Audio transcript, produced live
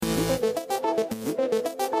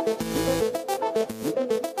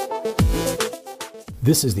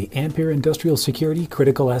This is the Ampere Industrial Security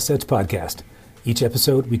Critical Assets Podcast. Each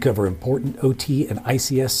episode, we cover important OT and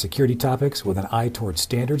ICS security topics with an eye towards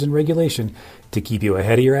standards and regulation to keep you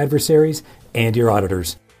ahead of your adversaries and your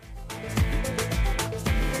auditors.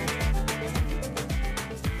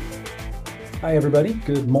 Hi, everybody.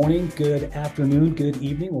 Good morning, good afternoon, good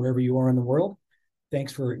evening, wherever you are in the world.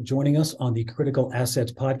 Thanks for joining us on the Critical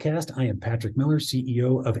Assets Podcast. I am Patrick Miller,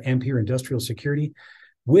 CEO of Ampere Industrial Security.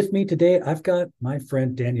 With me today, I've got my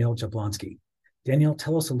friend Danielle Jablonski. Danielle,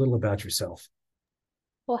 tell us a little about yourself.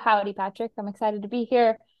 Well, howdy, Patrick. I'm excited to be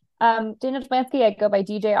here. Danielle Jablonski, I go by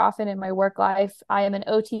DJ often in my work life. I am an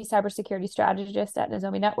OT cybersecurity strategist at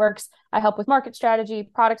Nozomi Networks. I help with market strategy,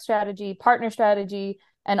 product strategy, partner strategy,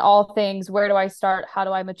 and all things. Where do I start? How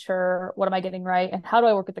do I mature? What am I getting right? And how do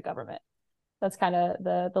I work with the government? That's kind of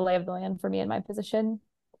the lay of the land for me in my position.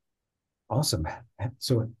 Awesome.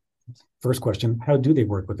 So first question, how do they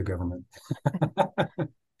work with the government?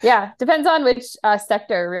 Yeah, depends on which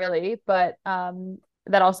sector, really. But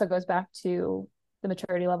that also goes back to the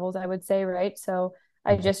maturity levels, I would say, right? So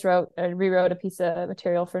I just rewrote a piece of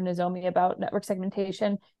material for Nozomi about network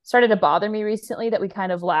segmentation. Started to bother me recently that we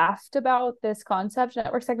kind of laughed about this concept,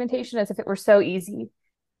 network segmentation, as if it were so easy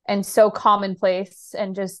and so commonplace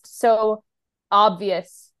and just so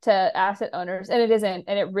obvious to asset owners, and it isn't.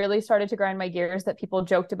 And it really started to grind my gears that people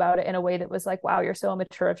joked about it in a way that was like, wow, you're so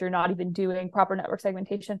immature if you're not even doing proper network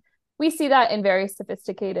segmentation. We see that in very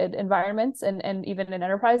sophisticated environments and even in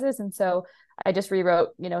enterprises. And so I just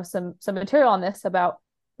rewrote, some material on this about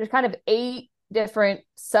there's kind of 8 different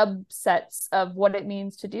subsets of what it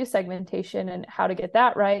means to do segmentation and how to get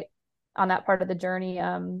that right on that part of the journey.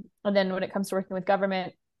 And then when it comes to working with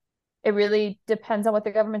government, it really depends on what the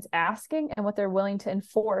government's asking and what they're willing to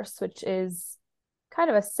enforce, which is kind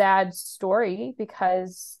of a sad story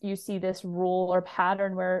because you see this rule or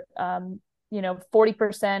pattern where,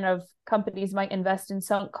 40% of companies might invest in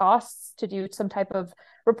sunk costs to do some type of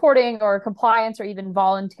reporting or compliance or even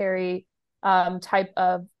voluntary type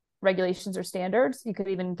of regulations or standards. You could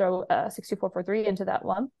even throw 6443 into that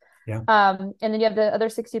lump. Yeah. And then you have the other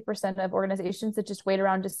 60% of organizations that just wait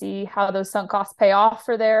around to see how those sunk costs pay off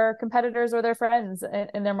for their competitors or their friends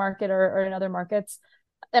in their market or in other markets.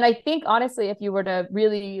 And I think, honestly, if you were to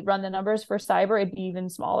really run the numbers for cyber, it'd be even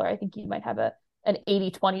smaller. I think you might have an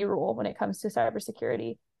 80-20 rule when it comes to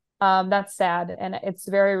cybersecurity. That's sad. And it's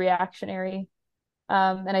very reactionary.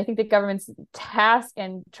 And I think the government's task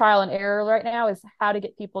and trial and error right now is how to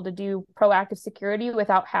get people to do proactive security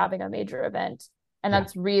without having a major event. And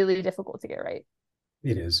that's really difficult to get right.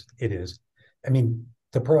 It is. I mean,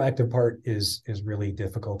 the proactive part is really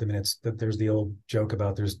difficult. I mean, there's the old joke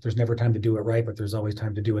about there's never time to do it right, but there's always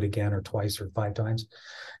time to do it again or twice or 5 times.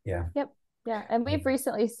 Yeah. Yep. Yeah. And we've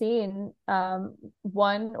recently seen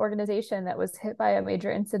one organization that was hit by a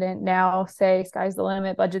major incident now say sky's the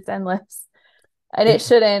limit, budget's endless. And it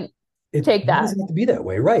shouldn't take that. It doesn't have to be that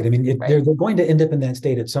way, right? I mean, Right. they're going to end up in that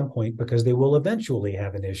state at some point because they will eventually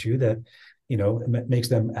have an issue that makes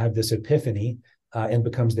them have this epiphany and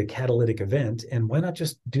becomes the catalytic event. And why not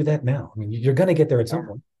just do that now? I mean, you're going to get there at some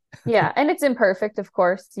point. Yeah. And it's imperfect, of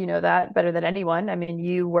course, you know that better than anyone. I mean,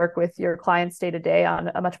 you work with your clients day to day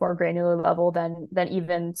on a much more granular level than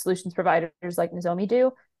even solutions providers like Nozomi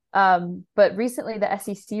do. But recently the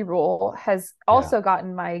SEC rule has also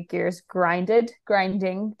gotten my gears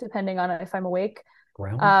grinding, depending on if I'm awake.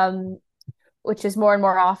 Which is more and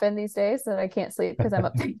more often these days that I can't sleep because I'm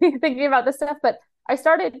up thinking about this stuff. But I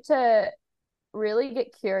started to really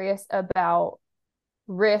get curious about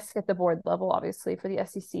risk at the board level, obviously, for the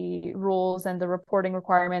SEC rules and the reporting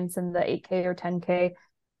requirements and the 8K or 10K.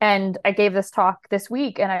 And I gave this talk this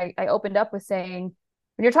week, and I opened up with saying,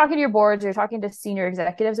 when you're talking to your boards, you're talking to senior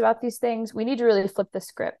executives about these things, we need to really flip the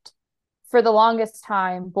script. For the longest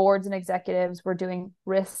time, boards and executives were doing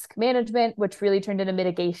risk management, which really turned into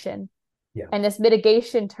mitigation. Yeah. And this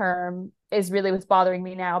mitigation term is really what's bothering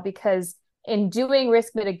me now, because in doing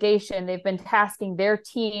risk mitigation, they've been tasking their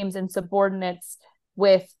teams and subordinates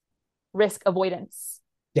with risk avoidance.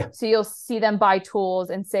 Yeah. So you'll see them buy tools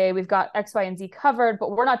and say, we've got X, Y, and Z covered,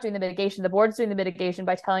 but we're not doing the mitigation. The board's doing the mitigation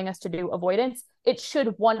by telling us to do avoidance. It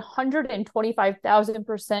should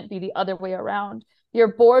 125,000% be the other way around.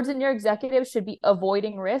 Your boards and your executives should be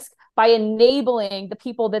avoiding risk by enabling the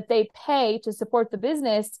people that they pay to support the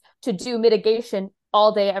business to do mitigation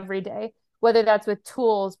all day, every day, whether that's with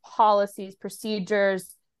tools, policies,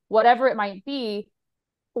 procedures, whatever it might be.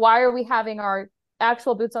 Why are we having our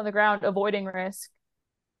actual boots on the ground avoiding risk,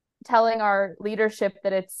 telling our leadership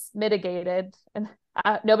that it's mitigated? And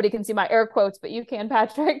nobody can see my air quotes, but you can,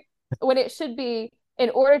 Patrick, when it should be in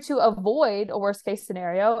order to avoid a worst case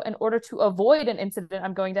scenario, in order to avoid an incident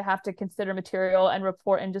I'm going to have to consider material and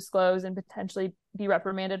report and disclose and potentially be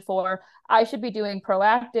reprimanded for, I should be doing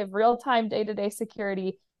proactive, real-time, day-to-day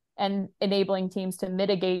security and enabling teams to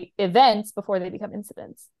mitigate events before they become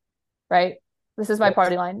incidents, right? This is my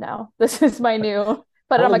party line now. This is my new,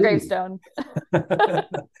 put it on my gravestone.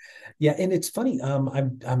 Yeah, and it's funny.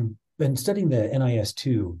 I'm been studying the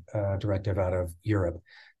NIS2 directive out of Europe,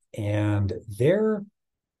 and their,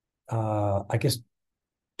 I guess,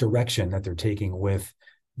 direction that they're taking with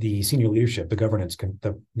the senior leadership, the governance,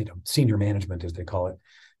 the senior management as they call it.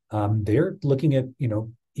 They're looking at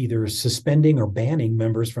either suspending or banning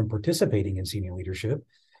members from participating in senior leadership,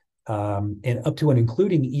 and up to and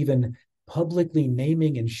including even publicly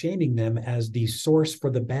naming and shaming them as the source for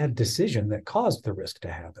the bad decision that caused the risk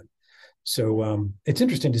to happen. So it's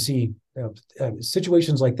interesting to see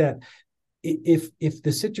situations like that. If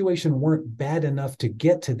the situation weren't bad enough to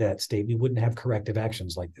get to that state, we wouldn't have corrective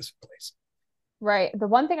actions like this in place. Right. The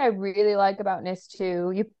one thing I really like about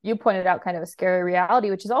NIS2, you pointed out kind of a scary reality,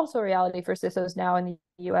 which is also a reality for CISOs now in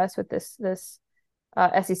the US with this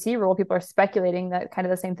SEC rule. People are speculating that kind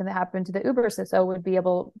of the same thing that happened to the Uber CISO would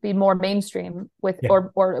be more mainstream with,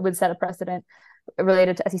 or it would set a precedent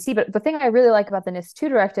related to SEC. But the thing I really like about the NIS2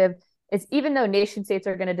 directive is even though nation states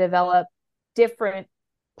are going to develop different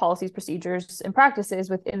policies, procedures, and practices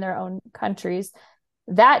within their own countries,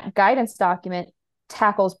 that guidance document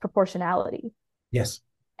tackles proportionality. Yes.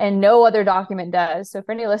 And no other document does. So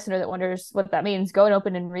for any listener that wonders what that means, go and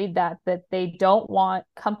open and read that they don't want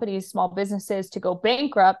companies, small businesses to go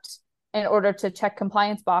bankrupt in order to check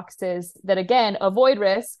compliance boxes that, again, avoid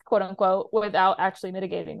risk, quote unquote, without actually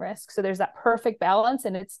mitigating risk. So there's that perfect balance,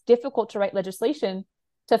 and it's difficult to write legislation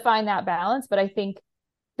to find that balance. But I think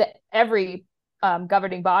that every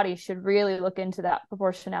governing body should really look into that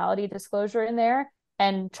proportionality disclosure in there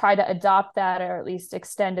and try to adopt that, or at least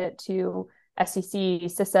extend it to SEC,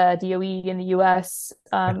 CISA, DOE in the US,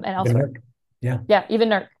 and elsewhere. Yeah, even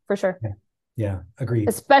NERC for sure. Yeah, agreed.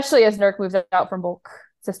 Especially as NERC moves out from bulk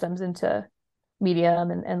systems into medium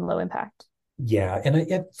and low impact. Yeah,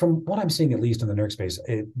 and from what I'm seeing, at least in the NERC space,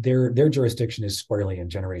 their jurisdiction is squarely in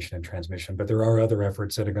generation and transmission, but there are other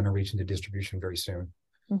efforts that are going to reach into distribution very soon,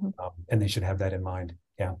 and they should have that in mind.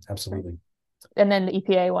 Yeah, absolutely. And then the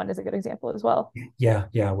EPA one is a good example as well.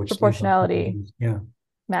 Yeah, which proportionality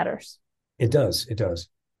matters. It does.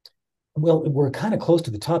 Well, we're kind of close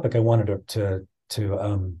to the topic I wanted to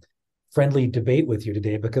friendly debate with you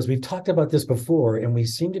today, because we've talked about this before and we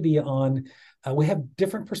seem to be on, we have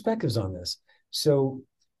different perspectives on this. So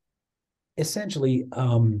essentially,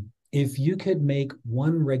 if you could make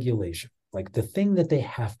one regulation, like the thing that they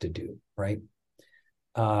have to do, right?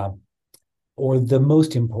 Or the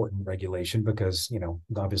most important regulation, because,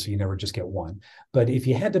 obviously you never just get one, but if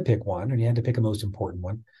you had to pick one and you had to pick a most important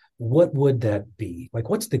one, what would that be? Like,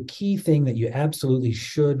 what's the key thing that you absolutely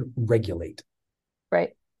should regulate? Right.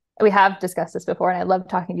 We have discussed this before, and I love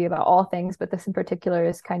talking to you about all things, but this in particular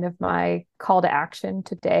is kind of my call to action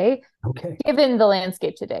today. Okay. Given the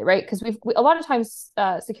landscape today, right? Because a lot of times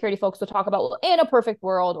security folks will talk about, well, in a perfect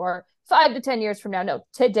world or 5 to 10 years from now. No,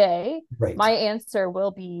 today, right. My answer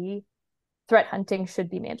will be threat hunting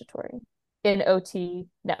should be mandatory in OT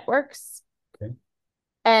networks. Okay.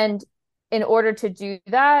 And in order to do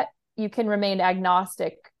that, you can remain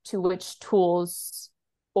agnostic to which tools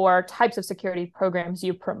or types of security programs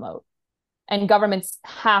you promote. And governments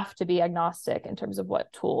have to be agnostic in terms of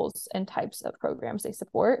what tools and types of programs they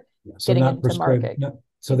support, so getting into market.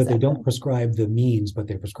 So that they don't prescribe the means, but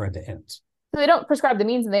they prescribe the ends. So they don't prescribe the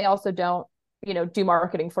means, and they also don't, do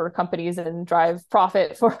marketing for companies and drive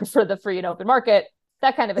profit for the free and open market,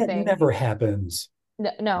 that kind of a thing. That never happens.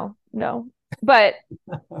 No. But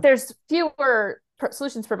there's fewer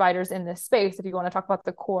solutions providers in this space. If you want to talk about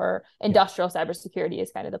the core industrial cybersecurity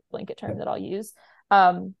is kind of the blanket term that I'll use.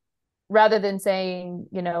 Rather than saying,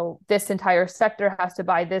 this entire sector has to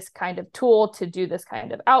buy this kind of tool to do this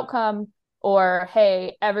kind of outcome, or,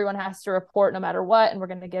 hey, everyone has to report no matter what, and we're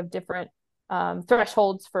going to give different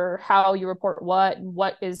thresholds for how you report what, and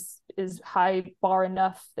what is high bar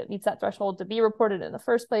enough that meets that threshold to be reported in the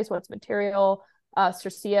first place, what's material.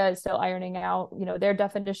 CERCIA is still ironing out, their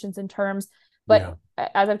definitions and terms. But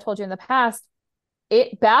as I've told you in the past,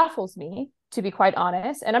 it baffles me, to be quite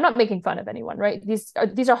honest. And I'm not making fun of anyone, right?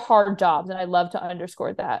 These are hard jobs, and I love to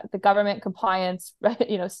underscore that. The government compliance,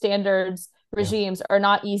 standards, regimes are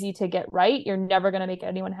not easy to get right. You're never going to make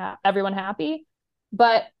everyone happy.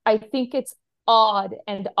 But I think it's odd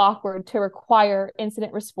and awkward to require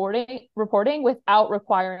incident reporting without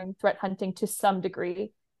requiring threat hunting to some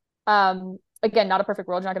degree. again, not a perfect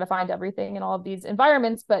world. You're not going to find everything in all of these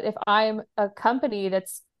environments. But if I'm a company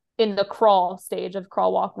that's in the crawl stage of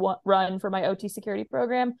crawl, walk, run for my OT security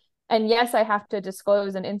program, and yes, I have to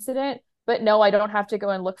disclose an incident, but no, I don't have to go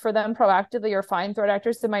and look for them proactively or find threat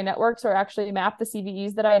actors in my networks or actually map the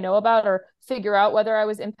CVEs that I know about or figure out whether I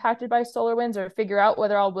was impacted by SolarWinds or figure out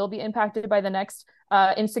whether I will be impacted by the next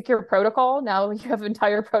insecure protocol. Now you have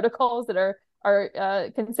entire protocols that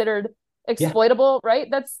are considered exploitable, right?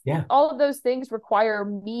 That's all of those things require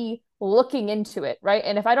me looking into it, right?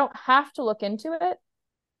 And if I don't have to look into it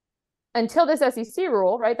until this SEC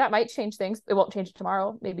rule, right, that might change things. It won't change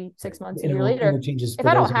tomorrow, maybe 6 months, a year later. If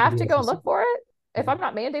I don't have to go and look for it, if I'm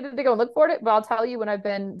not mandated to go and look for it, but I'll tell you when I've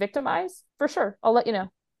been victimized, for sure. I'll let you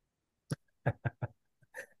know.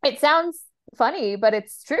 It sounds funny, but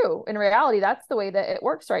it's true. In reality, that's the way that it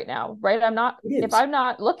works right now, right? If I'm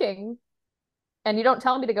not looking and you don't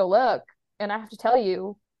tell me to go look, and I have to tell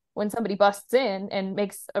you when somebody busts in and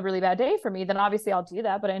makes a really bad day for me, then obviously I'll do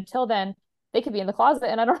that. But until then, they could be in the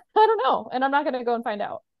closet and I don't know. And I'm not going to go and find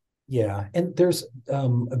out. Yeah. And there's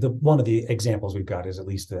one of the examples we've got is, at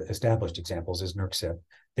least the established examples, is NERC.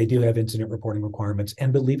 They do have incident reporting requirements.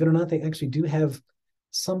 And believe it or not, they actually do have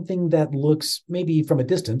something that looks maybe from a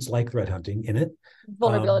distance like threat hunting in it.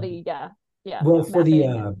 Vulnerability. Yeah. Well, for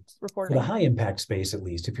the high impact space, at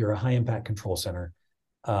least, if you're a high impact control center,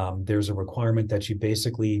 there's a requirement that you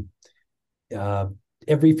basically,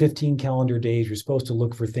 every 15 calendar days, you're supposed to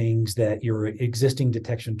look for things that your existing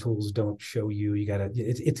detection tools don't show you. You gotta,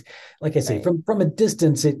 it's like I say, from a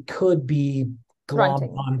distance, it could be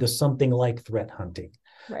glommed onto something like threat hunting.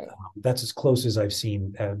 Right. That's as close as I've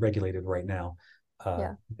seen regulated right now.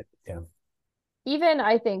 Yeah. Even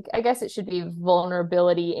I guess it should be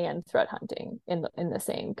vulnerability and threat hunting in the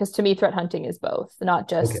same, because to me, threat hunting is both, not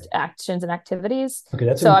just actions and activities.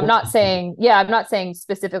 So I'm not saying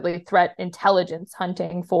specifically threat intelligence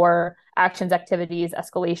hunting for actions, activities,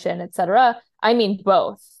 escalation, etc. I mean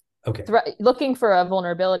both. Looking for a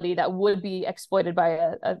vulnerability that would be exploited by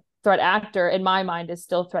a threat actor, in my mind, is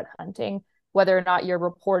still threat hunting, whether or not you're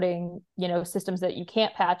reporting, systems that you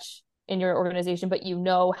can't patch in your organization, but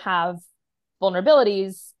have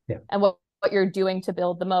vulnerabilities and what you're doing to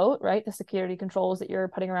build the moat, right? The security controls that you're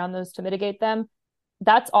putting around those to mitigate them.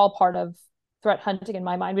 That's all part of threat hunting in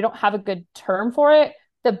my mind. We don't have a good term for it.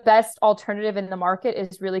 The best alternative in the market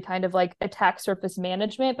is really kind of like attack surface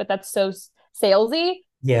management, but that's so salesy.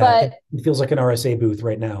 Yeah, but it feels like an RSA booth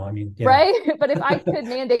right now. I mean, right? But if I could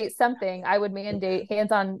mandate something, I would mandate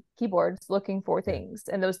hands-on keyboards looking for things.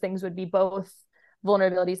 And those things would be both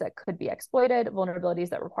vulnerabilities that could be exploited, vulnerabilities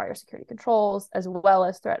that require security controls, as well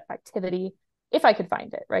as threat activity, if I could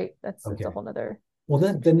find it, right? That's a whole nother. Well,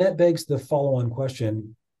 then that begs the follow-on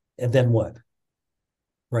question, and then what?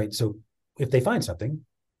 Right. So if they find something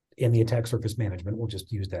in the attack surface management, we'll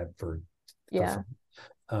just use that for if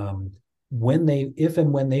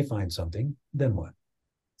and when they find something, then what?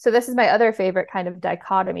 So this is my other favorite kind of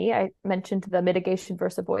dichotomy. I mentioned the mitigation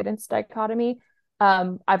versus avoidance dichotomy.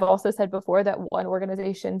 I've also said before that one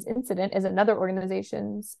organization's incident is another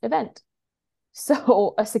organization's event.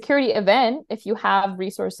 So a security event, if you have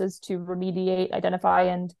resources to remediate,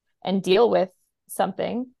 identify, and deal with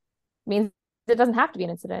something, means it doesn't have to be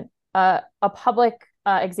an incident. A public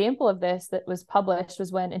example of this that was published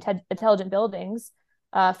was when Intelligent Buildings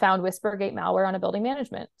found Whispergate malware on a building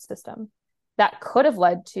management system. That could have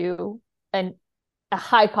led to a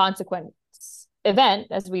high consequence event,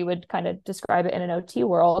 as we would kind of describe it in an OT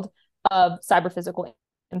world, of cyber physical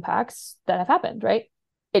impacts that have happened, right?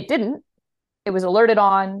 It didn't. It was alerted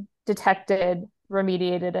on, detected,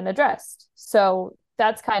 remediated, and addressed. So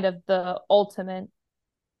that's kind of the ultimate,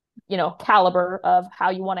 caliber of how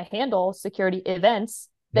you want to handle security events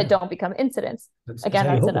that don't become incidents. That's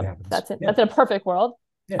in a perfect world.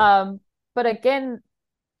 Yeah. But again,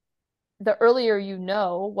 the earlier you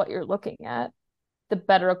know what you're looking at, the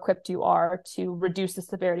better equipped you are to reduce the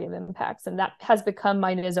severity of impacts. And that has become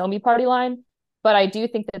my Nozomi party line. But I do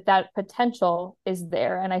think that potential is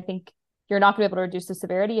there. And I think you're not going to be able to reduce the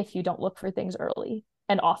severity if you don't look for things early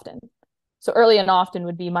and often. So early and often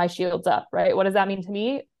would be my shields up, right? What does that mean to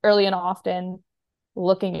me? Early and often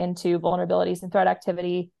looking into vulnerabilities and threat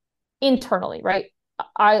activity internally, right?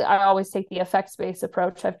 I always take the effects-based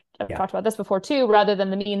approach. I've talked about this before too, rather than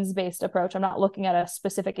the means-based approach. I'm not looking at a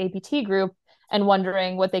specific APT group and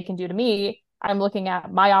wondering what they can do to me. I'm looking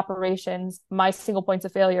at my operations, my single points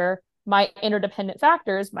of failure, my interdependent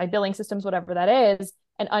factors, my billing systems, whatever that is,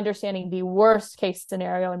 and understanding the worst case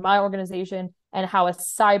scenario in my organization and how a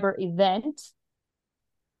cyber event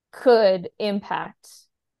could impact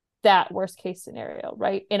that worst case scenario,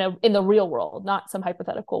 right? In the real world, not some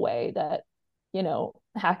hypothetical way that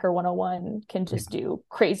hacker 101 can just do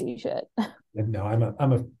crazy shit. No,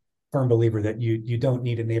 I'm a firm believer that you don't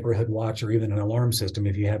need a neighborhood watch or even an alarm system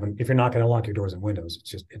if you're not going to lock your doors and windows.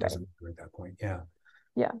 It doesn't matter at that point. Yeah.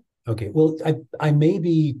 Yeah. Okay. Well, I may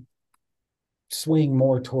be swaying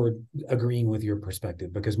more toward agreeing with your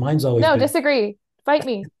perspective, because disagree. Fight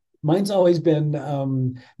me. Mine's always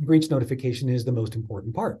been breach notification is the most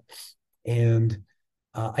important part. And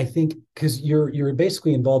I think because you're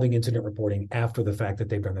basically involving incident reporting after the fact that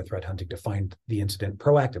they've done the threat hunting to find the incident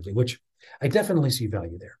proactively, which I definitely see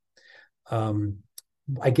value there.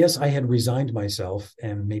 I guess I had resigned myself,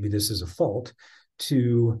 and maybe this is a fault,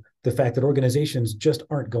 to the fact that organizations just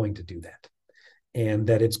aren't going to do that, and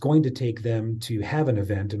that it's going to take them to have an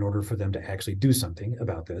event in order for them to actually do something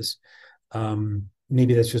about this.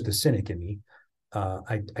 Maybe that's just a cynic in me.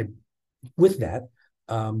 With that,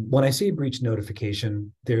 when I say breach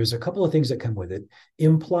notification, there's a couple of things that come with it.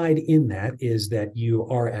 Implied in that is that you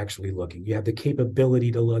are actually looking. You have the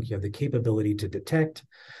capability to look. You have the capability to detect.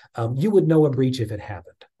 You would know a breach if it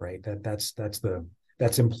happened, right?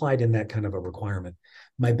 That's implied in that kind of a requirement.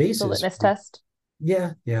 My basis, the litmus test.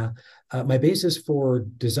 Yeah. My basis for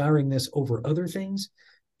desiring this over other things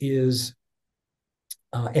is,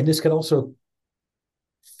 and this could also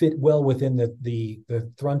fit well within the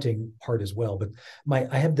thrunting part as well. But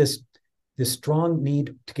I have this strong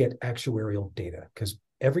need to get actuarial data, because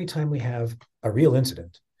every time we have a real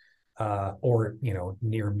incident, or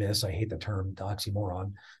near miss, I hate the term, the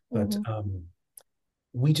oxymoron, but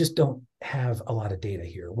we just don't have a lot of data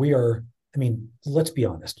here. Let's be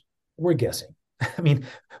honest, we're guessing.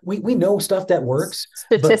 We know stuff that works.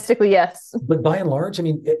 Statistically, yes. But by and large,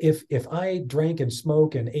 if I drank and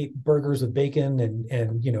smoked and ate burgers with bacon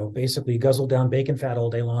and basically guzzled down bacon fat all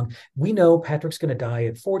day long, we know Patrick's going to die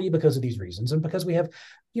at 40 because of these reasons, and because we have,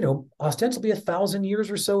 ostensibly 1,000 years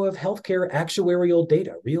or so of healthcare actuarial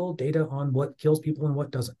data, real data on what kills people and what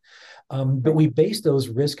doesn't. But we base those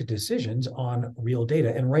risk decisions on real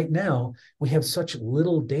data, and right now we have such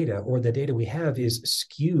little data, or the data we have is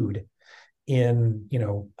skewed in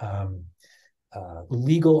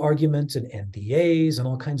legal arguments and NDAs and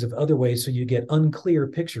all kinds of other ways, so you get unclear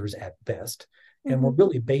pictures at best. And we're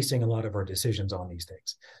really basing a lot of our decisions on these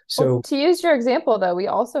things. So to use your example, though, we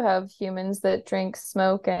also have humans that drink,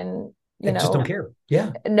 smoke, and just don't care.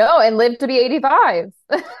 Yeah. No, and live to be 85.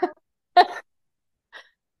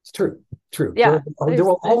 It's true. Yeah. There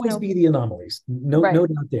will always be the anomalies. No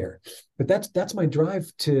doubt there. But that's my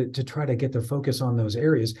drive to try to get the focus on those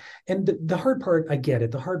areas. And the hard part, I get it.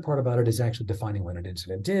 The hard part about it is actually defining what an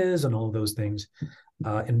incident is and all of those things,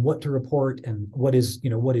 and what to report and what is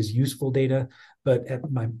useful data. But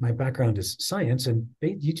my background is science, and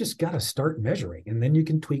you just got to start measuring, and then you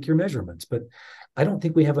can tweak your measurements. But I don't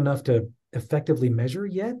think we have enough to effectively measure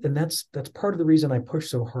yet. And that's part of the reason I push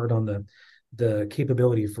so hard on the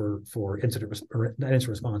capability for not incident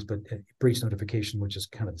response, but breach notification, which is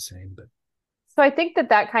kind of the same. But so I think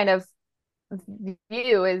that kind of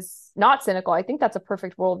view is not cynical. I think that's a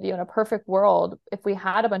perfect worldview. In a perfect world, if we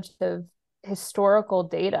had a bunch of historical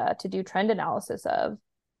data to do trend analysis of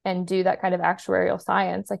and do that kind of actuarial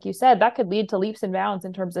science, like you said, that could lead to leaps and bounds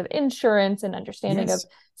in terms of insurance and understanding of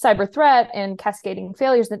cyber threat and cascading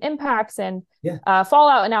failures and impacts and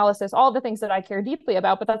fallout analysis, all the things that I care deeply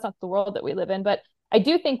about, but that's not the world that we live in. But I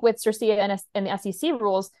do think with CERCIA and the SEC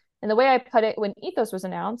rules, and the way I put it when Ethos was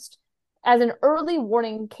announced, as an early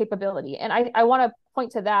warning capability. And I want to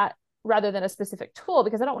point to that rather than a specific tool,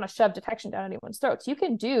 because I don't want to shove detection down anyone's throats. You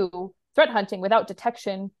can do threat hunting without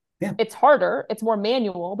detection. Yeah. It's harder, it's more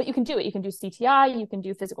manual, but you can do it. You can do CTI, you can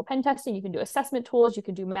do physical pen testing, you can do assessment tools, you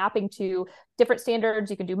can do mapping to different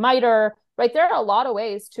standards, you can do MITRE, right? There are a lot of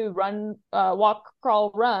ways to run, walk,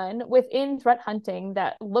 crawl, run within threat hunting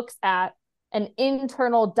that looks at an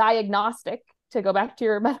internal diagnostic, to go back to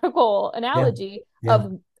your medical analogy,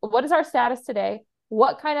 of what is our status today?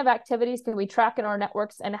 What kind of activities can we track in our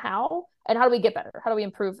networks, and how do we get better? How do we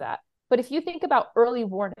improve that? But if you think about early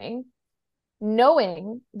warning,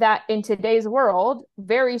 knowing that in today's world,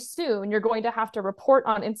 very soon you're going to have to report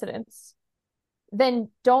on incidents, then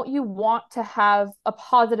don't you want to have a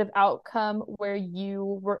positive outcome where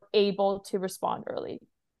you were able to respond early?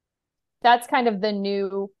 That's kind of the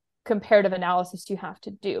new comparative analysis you have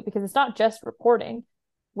to do, because it's not just reporting.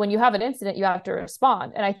 When you have an incident, you have to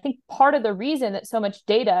respond. And I think part of the reason that so much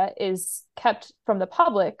data is kept from the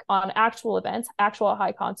public on actual events, actual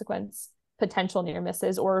high consequence potential near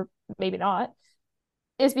misses, or maybe not,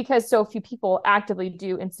 is because so few people actively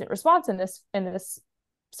do incident response in this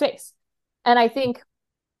space. And I think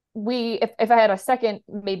if I had a second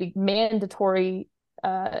maybe mandatory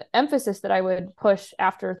emphasis that I would push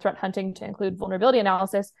after threat hunting to include vulnerability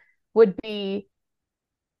analysis would be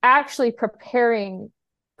actually preparing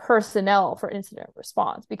personnel for incident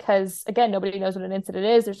response, because again, nobody knows what an incident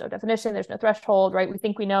is. There's no definition, there's no threshold, right? We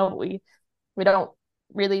think we know, but we don't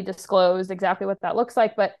really disclose exactly what that looks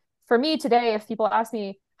like. But for me today, if people ask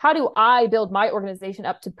me, how do I build my organization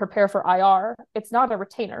up to prepare for IR? It's not a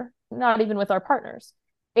retainer, not even with our partners.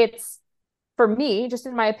 It's, for me, just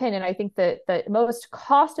in my opinion, I think that the most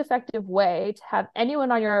cost-effective way to have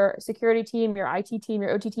anyone on your security team, your IT team, your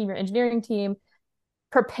OT team, your engineering team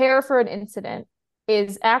prepare for an incident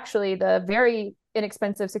is actually the very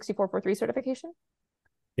inexpensive 6443 certification.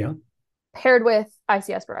 Yeah. Paired with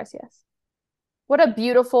ICS for ICS. What a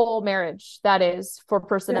beautiful marriage that is for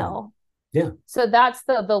personnel. Yeah. So that's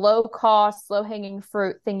the low cost, low hanging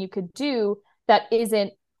fruit thing you could do that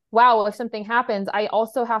isn't, wow, if something happens, I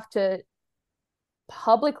also have to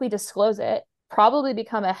publicly disclose it, probably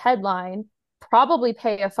become a headline, probably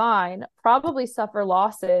pay a fine, probably suffer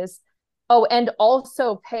losses. Oh, and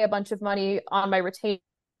also pay a bunch of money on my retainer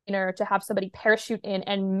to have somebody parachute in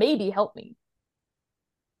and maybe help me.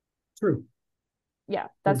 True. Yeah,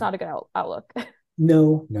 that's not a good outlook.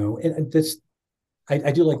 No. And this,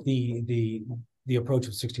 I do like the approach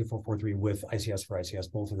of 6443 with ICS for ICS,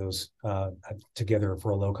 both of those together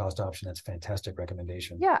for a low cost option. That's a fantastic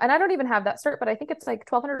recommendation. Yeah, and I don't even have that cert, but I think it's like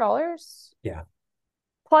 $1,200. Yeah.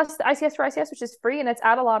 Plus the ICS for ICS, which is free, and it's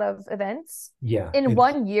at a lot of events. Yeah. In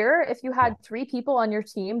 1 year, if you had 3 people on your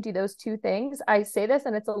team do those 2 things, I say this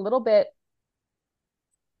and it's a little bit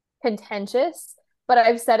contentious, but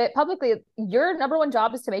I've said it publicly. Your number one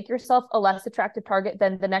job is to make yourself a less attractive target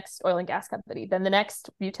than the next oil and gas company, than the next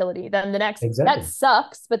utility, than the next. Exactly. That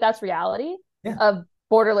sucks, but that's reality of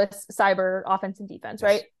borderless cyber offense and defense,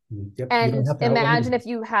 right? Yep. And imagine if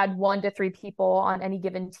you had 1 to 3 people on any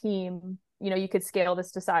given team, you could scale this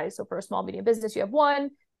to size. So for a small, medium business, you have 1,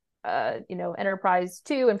 enterprise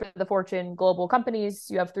 2, and for the Fortune global companies,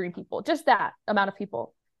 you have 3 people. Just that amount of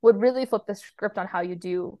people would really flip the script on how you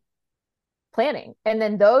do planning. And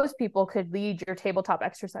then those people could lead your tabletop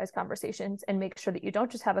exercise conversations and make sure that you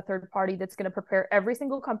don't just have a third party that's going to prepare every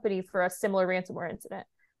single company for a similar ransomware incident.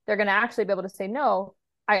 They're going to actually be able to say, no,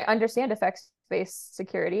 I understand effects-based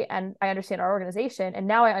security and I understand our organization. And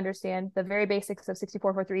now I understand the very basics of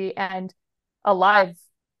 6443 and a live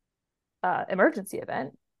emergency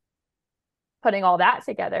event. Putting all that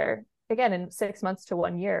together, again, in 6 months to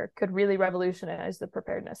 1 year, could really revolutionize the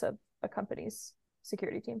preparedness of a company's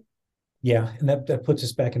security team. Yeah, and that puts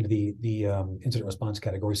us back into the incident response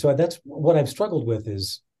category. So that's what I've struggled with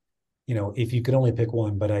is, if you could only pick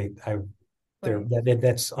one, but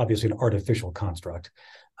that's obviously an artificial construct.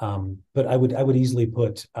 But I would easily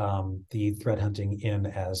put the threat hunting in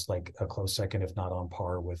as like a close second, if not on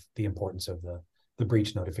par with the importance of the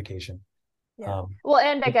breach notification. Yeah. Well,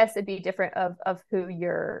 and I guess it'd be different of who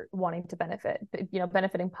you're wanting to benefit.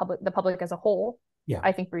 Benefiting the public as a whole. Yeah,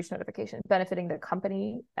 I think breach notification. Benefiting the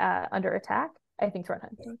company under attack, I think threat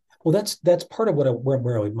hunting. Well, that's part of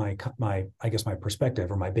where my I guess my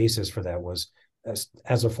perspective or my basis for that was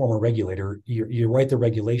as a former regulator, you write the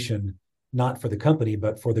regulation not for the company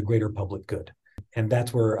but for the greater public good, and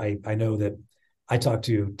that's where I know that I talk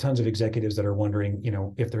to tons of executives that are wondering,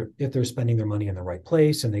 if they're spending their money in the right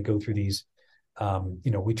place, and they go through these.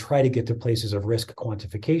 We try to get to places of risk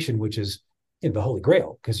quantification, which is the holy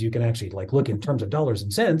grail, because you can actually look in terms of dollars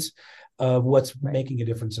and cents of what's making a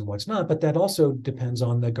difference and what's not. But that also depends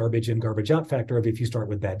on the garbage in, garbage out factor of if you start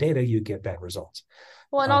with bad data, you get bad results.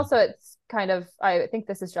 Well, and also it's kind of, I think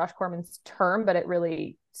this is Josh Corman's term, but it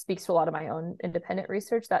really speaks to a lot of my own independent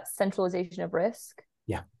research, that centralization of risk.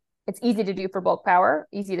 Yeah. It's easy to do for bulk power,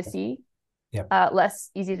 easy to see,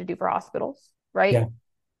 less easy to do for hospitals, right? Yeah.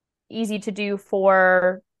 Easy to do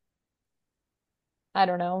for, I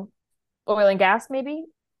don't know, oil and gas, maybe.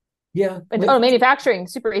 Yeah. Manufacturing,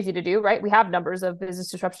 super easy to do, right? We have numbers of business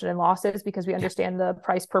disruption and losses because we understand the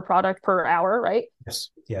price per product per hour, right?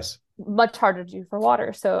 Yes. Much harder to do for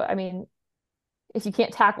water. So, I mean, if you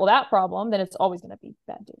can't tackle that problem, then it's always going to be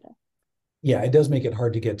bad data. Yeah, it does make it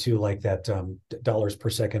hard to get to that dollars per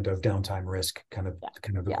second of downtime risk kind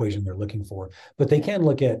of equation they're looking for. But they can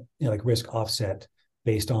look at risk offset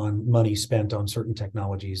based on money spent on certain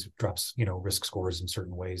technologies, drops risk scores in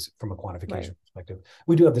certain ways from a quantification perspective.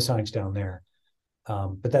 We do have the science down there,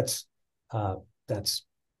 but that's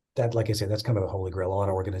like I say, that's kind of the holy grail. A lot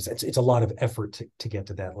of organizations, it's a lot of effort to get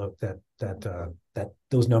to that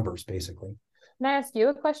those numbers basically. Can I ask you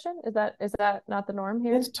a question? Is that not the norm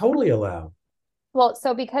here? It's totally allowed. Well,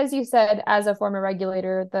 so because you said as a former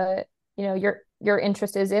regulator, your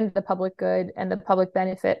interest is in the public good and the public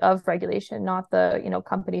benefit of regulation, not the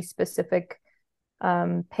company specific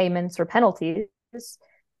payments or penalties.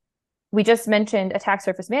 We just mentioned attack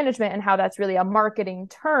surface management and how that's really a marketing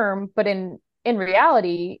term, but in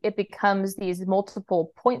reality, it becomes these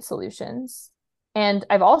multiple point solutions. And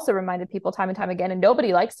I've also reminded people time and time again, and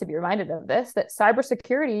nobody likes to be reminded of this, that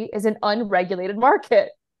cybersecurity is an unregulated market.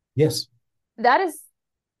 Yes. It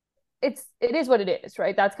is what it is,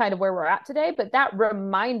 right? That's kind of where we're at today. But that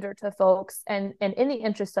reminder to folks, and in the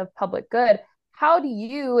interest of public good, how do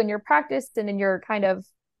you in your practice and in your kind of,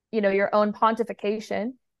 your own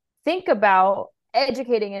pontification, think about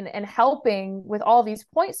educating and helping with all these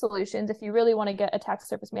point solutions if you really want to get attack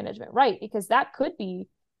surface management right? Because that could be,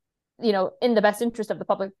 in the best interest of the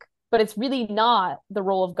public, but it's really not the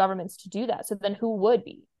role of governments to do that. So then who would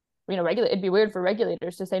be? It'd be weird for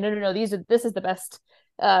regulators to say, no, this is the best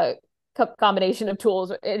combination of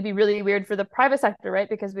tools. It'd be really weird for the private sector, right?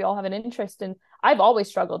 Because we all have an interest. And I've always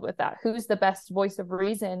struggled with that. Who's the best voice of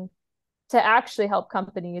reason to actually help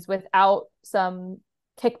companies without some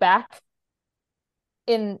kickback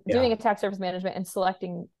in doing attack surface management and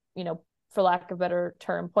selecting, for lack of a better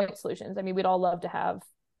term, point solutions? I mean, we'd all love to have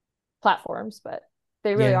platforms, but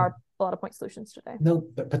they really are a lot of point solutions today. No,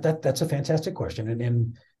 but that's a fantastic question.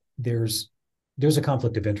 And there's a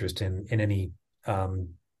conflict of interest in any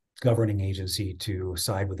governing agency to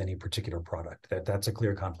side with any particular product. That's a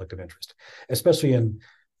clear conflict of interest, especially in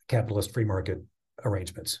capitalist free market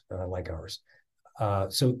arrangements like ours.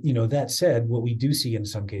 So, that said, what we do see in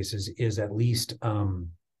some cases is at least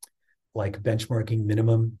like benchmarking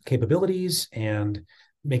minimum capabilities and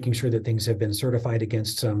making sure that things have been certified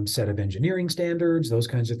against some set of engineering standards, those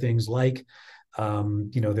kinds of things. Like,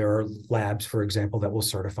 there are labs, for example, that will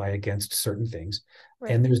certify against certain things.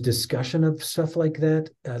 Right. And there's discussion of stuff like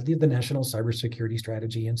that. The National Cybersecurity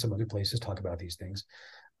Strategy and some other places talk about these things.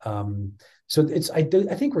 So I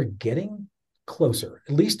think we're getting closer.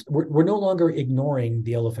 At least we're no longer ignoring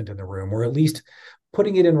the elephant in the room. We're at least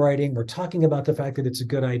putting it in writing. We're talking about the fact that it's a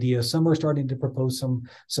good idea. Some are starting to propose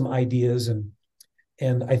some ideas, and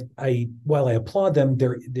I while I applaud them,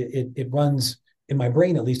 it runs in my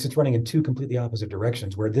brain, at least. It's running in two completely opposite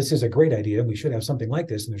directions, where this is a great idea and we should have something like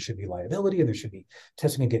this, and there should be liability and there should be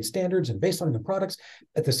testing against standards and based on the products.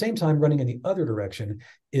 At the same time, running in the other direction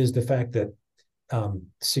is the fact that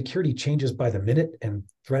security changes by the minute and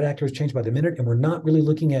threat actors change by the minute, and we're not really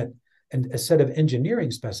looking at a set of engineering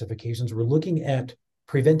specifications. We're looking at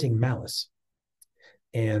preventing malice.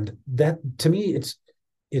 And that, to me,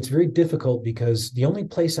 it's very difficult, because the only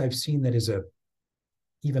place I've seen that is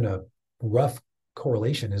even a rough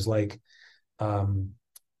correlation is like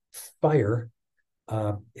fire.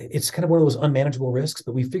 It's kind of one of those unmanageable risks,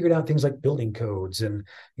 but we figured out things like building codes and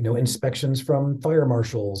inspections from fire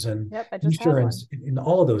marshals and insurance and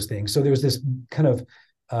all of those things. So there's this kind of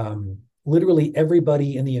literally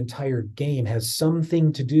everybody in the entire game has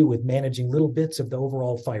something to do with managing little bits of the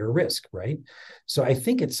overall fire risk, right? So I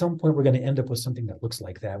think at some point we're going to end up with something that looks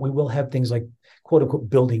like that. We will have things like quote unquote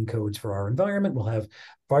building codes for our environment. We'll have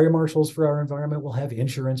fire marshals for our environment. We'll have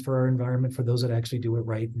insurance for our environment for those that actually do it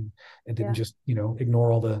right and didn't just,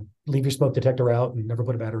 ignore all the leave your smoke detector out and never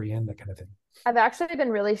put a battery in, that kind of thing. I've actually been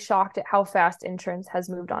really shocked at how fast insurance has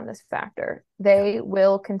moved on this factor. They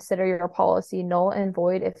will consider your policy null and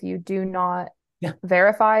void if you do not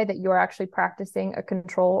verify that you are actually practicing a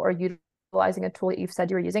control or utilizing a tool that you've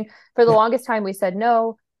said you were using. For the longest time, we said,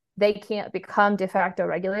 no, they can't become de facto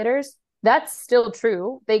regulators. That's still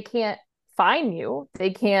true. They can't fine you.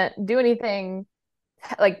 They can't do anything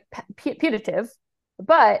like punitive,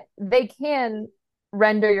 but they can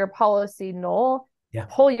render your policy null,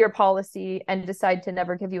 pull your policy and decide to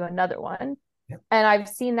never give you another one. And I've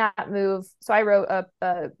seen that move. So I wrote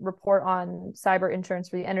a report on cyber insurance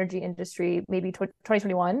for the energy industry, maybe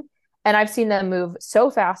 2021. And I've seen them move so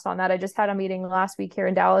fast on that. I just had a meeting last week here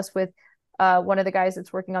in Dallas with one of the guys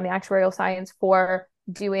that's working on the actuarial science for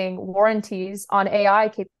doing warranties on AI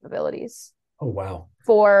capabilities. Oh, wow.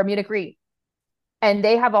 For Munich Re. And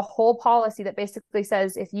they have a whole policy that basically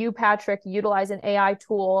says, if you, Patrick, utilize an AI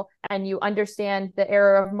tool and you understand the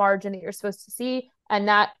error of margin that you're supposed to see, and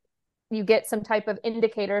that you get some type of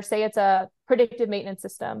indicator, say it's a predictive maintenance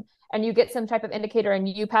system, and you get some type of indicator, and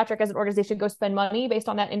you, Patrick, as an organization, go spend money based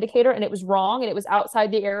on that indicator, and it was wrong, and it was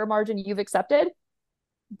outside the error margin you've accepted,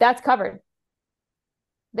 that's covered.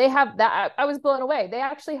 They have that. I was blown away. They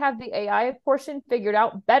actually have the AI portion figured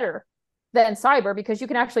out better than cyber, because you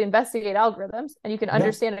can actually investigate algorithms and you can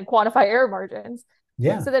understand and quantify error margins.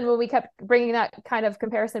 So then when we kept bringing that kind of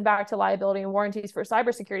comparison back to liability and warranties for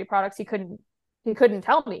cybersecurity products, he couldn't he couldn't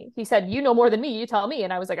tell me. He said, you know more than me, you tell me.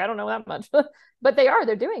 And I was like, I don't know that much. But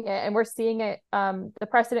they're doing it, and we're seeing it. The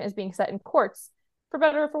precedent is being set in courts, for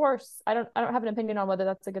better or for worse. I don't have an opinion on whether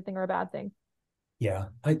that's a good thing or a bad thing. Yeah,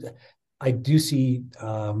 I do see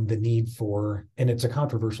the need for, and it's a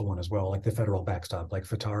controversial one as well, like the federal backstop, like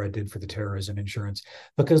FITARA did for the terrorism insurance,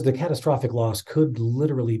 because the catastrophic loss could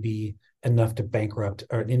literally be enough to bankrupt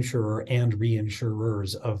an insurer and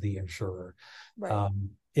reinsurers of the insurer. Right.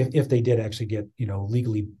 If they did actually get,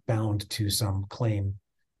 legally bound to some claim,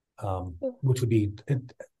 which would be a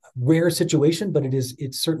rare situation, but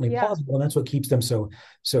it's certainly plausible, and that's what keeps them so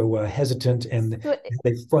hesitant, and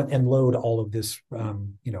they front end load all of this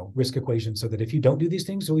risk equation, so that if you don't do these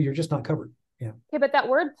things, well, you're just not covered. Yeah. Okay, but that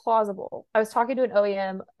word plausible, I was talking to an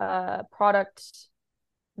OEM product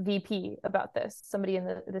VP about this, somebody in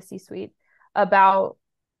the C-suite, about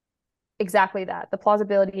exactly that, the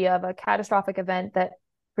plausibility of a catastrophic event that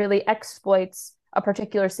really exploits a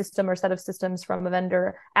particular system or set of systems from a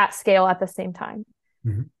vendor at scale at the same time.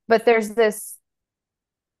 Mm-hmm. But there's this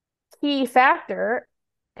key factor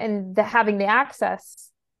in having the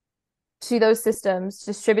access to those systems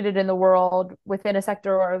distributed in the world within a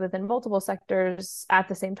sector or within multiple sectors at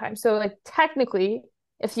the same time. So like technically,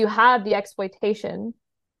 if you had the exploitation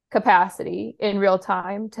capacity in real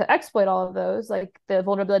time to exploit all of those, like the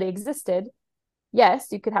vulnerability existed, yes,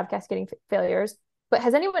 you could have cascading failures. But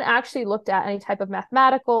has anyone actually looked at any type of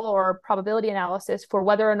mathematical or probability analysis for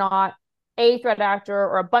whether or not a threat actor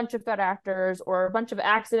or a bunch of threat actors or a bunch of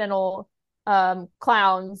accidental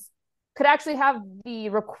clowns could actually have the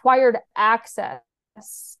required access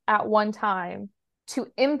at one time to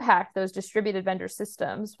impact those distributed vendor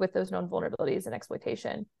systems with those known vulnerabilities and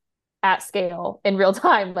exploitation at scale in real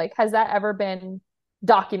time? Like, has that ever been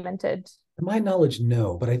documented? To my knowledge,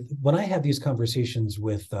 no. But when I have these conversations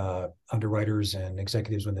with underwriters and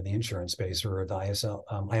executives within the insurance space or the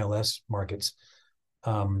ILS markets,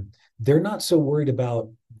 they're not so worried about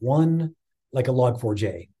one, like a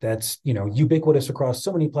Log4j that's ubiquitous across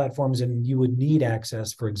so many platforms, and you would need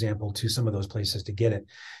access, for example, to some of those places to get it.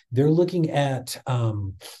 They're looking at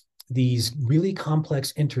these really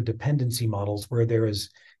complex interdependency models where there is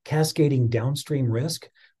cascading downstream risk,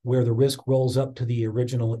 where the risk rolls up to the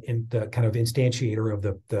original the kind of instantiator of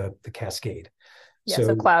the cascade. Yeah,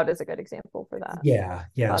 so cloud is a good example for that. Yeah.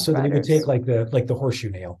 Cloud so that we would take like the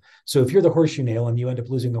horseshoe nail. So if you're the horseshoe nail and you end up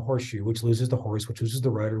losing the horseshoe, which loses the horse, which loses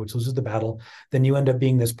the rider, which loses the battle, then you end up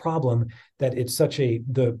being this problem that it's such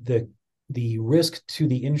the risk to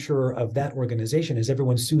the insurer of that organization is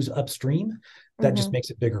everyone sues upstream. That just makes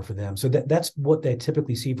it bigger for them. So that's what they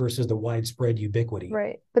typically see versus the widespread ubiquity.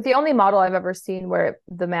 Right. But the only model I've ever seen where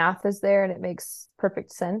the math is there and it makes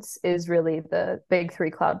perfect sense is really the big three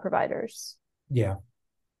cloud providers. Yeah.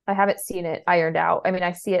 I haven't seen it ironed out. I mean,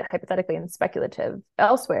 I see it hypothetically and speculative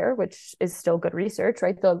elsewhere, which is still good research,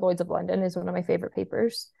 right? The Lloyd's of London is one of my favorite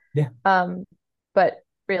papers. Yeah. But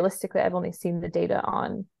realistically, I've only seen the data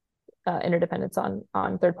on interdependence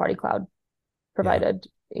on third-party cloud provided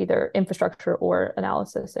either infrastructure or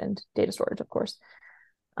analysis and data storage, of course.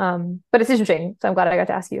 But it's interesting. So I'm glad I got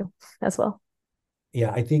to ask you as well.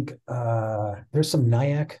 Yeah, I think there's some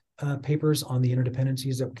NIAC papers on the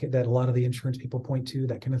interdependencies that a lot of the insurance people point to,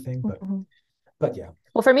 that kind of thing. But yeah.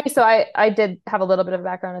 Well, for me, so I did have a little bit of a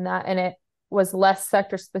background in that, and it was less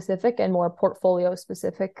sector specific and more portfolio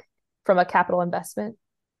specific from a capital investment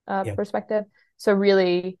perspective. So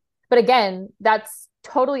really, but again, that's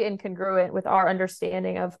totally incongruent with our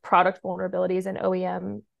understanding of product vulnerabilities and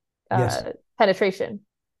OEM penetration.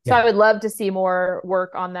 So I would love to see more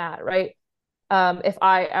work on that, right? If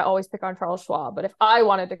I always pick on Charles Schwab, but if I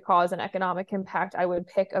wanted to cause an economic impact, I would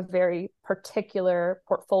pick a very particular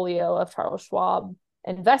portfolio of Charles Schwab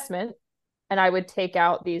investment, and I would take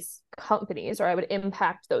out these companies, or I would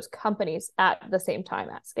impact those companies at the same time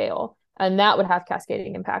at scale. And that would have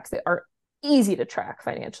cascading impacts that are easy to track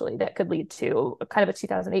financially, that could lead to a kind of a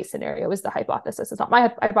 2008 scenario is the hypothesis. It's not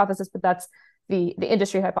my hypothesis, but that's the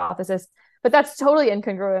industry hypothesis. But that's totally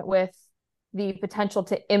incongruent with the potential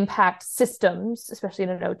to impact systems, especially in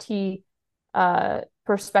an OT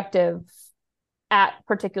perspective, at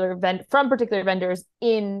from particular vendors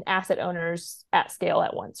in asset owners at scale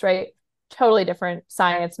at once, right? Totally different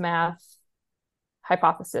science, math,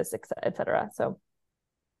 hypothesis, et cetera. So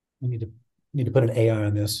we need to put an AI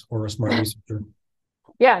on this, or a smart researcher.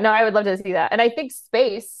 Yeah, no, I would love to see that. And I think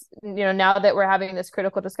space, now that we're having this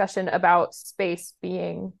critical discussion about space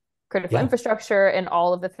being critical infrastructure and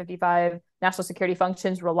all of the 55 national security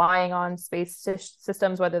functions relying on space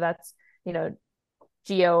systems, whether that's,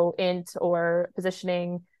 geo, int, or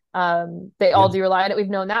positioning, they all do rely on it. We've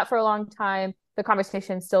known that for a long time. the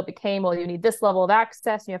conversation still became, well, you need this level of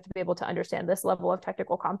access, and you have to be able to understand this level of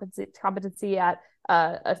technical competency at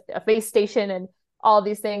a base station and all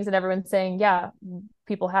these things. And everyone's saying, yeah,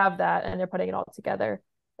 people have that, and they're putting it all together.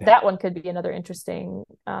 That one could be another interesting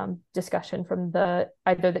discussion from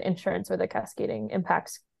either the insurance or the cascading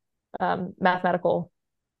impacts mathematical.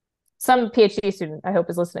 Some PhD student, I hope,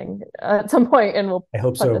 is listening at some point, and we'll I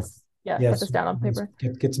hope so. Put this down on paper.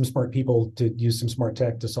 Get some smart people to use some smart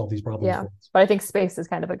tech to solve these problems. Yeah, but I think space is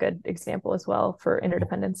kind of a good example as well for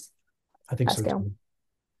interdependence. I think so too.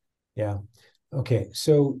 Yeah. Okay.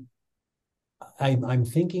 So I'm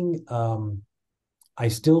thinking. I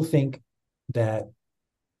still think that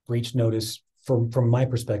breach notice, from my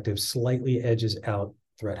perspective, slightly edges out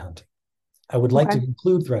threat hunting. I would like to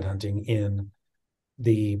include threat hunting in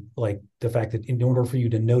the fact that in order for you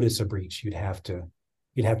to notice a breach, you'd have to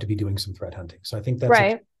be doing some threat hunting. So I think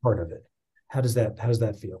that's part of it. How does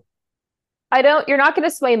that feel? You're not going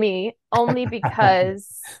to sway me, only because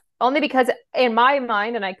in my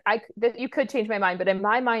mind, and you could change my mind, but in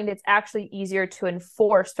my mind, it's actually easier to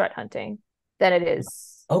enforce threat hunting than it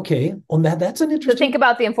is. Okay. Well, that's an interesting. To think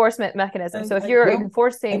about the enforcement mechanism. So if you're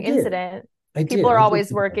enforcing incident, people are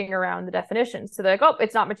always working around the definition. So they're like, oh,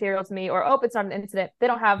 it's not material to me, or oh, it's not an incident. They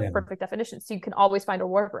don't have perfect definitions. So you can always find a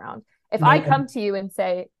workaround. If I come to you and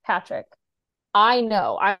say, Patrick, I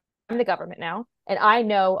know I'm the government now, and I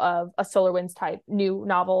know of a SolarWinds type new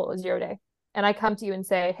novel 0 day. And I come to you and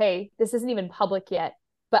say, hey, this isn't even public yet,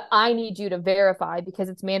 but I need you to verify, because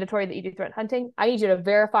it's mandatory that you do threat hunting. I need you to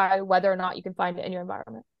verify whether or not you can find it in your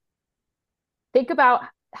environment. Think about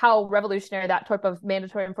how revolutionary that type of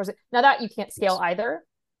mandatory enforcement. Now that you can't scale either,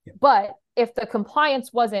 but if the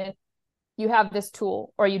compliance wasn't, you have this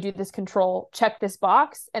tool or you do this control, check this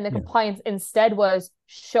box, and the compliance instead was,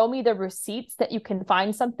 show me the receipts that you can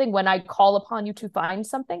find something when I call upon you to find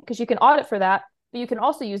something, because you can audit for that, but you can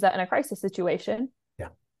also use that in a crisis situation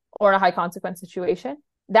or in a high consequence situation.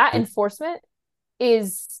 That enforcement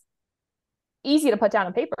is easy to put down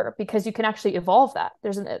on paper because you can actually evolve that.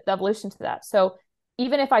 There's an evolution to that. So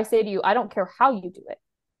even if I say to you, I don't care how you do it,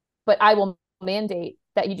 but I will mandate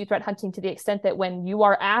that you do threat hunting to the extent that when you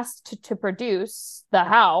are asked to produce the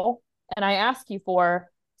how, and I ask you for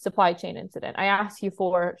supply chain incident, I ask you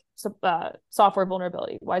for software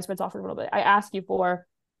vulnerability, widespread software vulnerability, I ask you for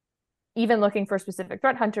even looking for specific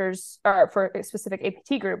threat hunters or for specific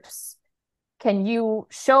APT groups, can you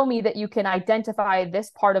show me that you can identify this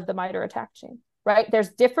part of the MITRE attack chain, right? There's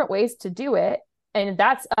different ways to do it, and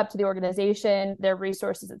that's up to the organization, their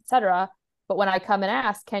resources, et cetera. But when I come and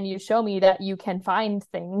ask, can you show me that you can find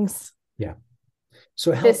things? Yeah.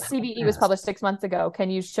 So this CVE was published 6 months ago. Can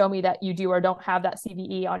you show me that you do or don't have that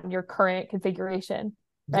CVE on your current configuration,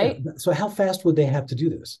 right? Yeah. So how fast would they have to do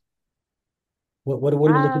this? What are we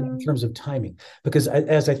looking at in terms of timing? Because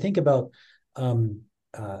as I think about,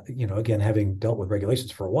 again, having dealt with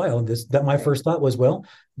regulations for a while, my first thought was, well,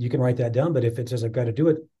 you can write that down, but if it says I've got to do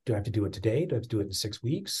it, do I have to do it today? Do I have to do it in 6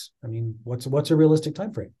 weeks? I mean, what's a realistic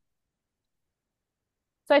time frame?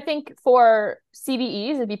 So I think for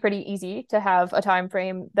CVEs, it'd be pretty easy to have a time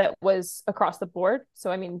frame that was across the board. So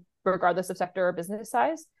I mean, regardless of sector or business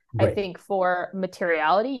size. Right. I think for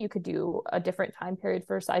materiality, you could do a different time period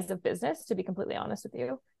for size of business, to be completely honest with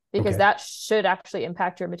you, because that should actually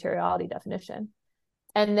impact your materiality definition.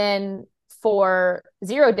 And then for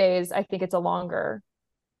 0 days, I think it's a longer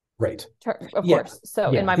term, of course.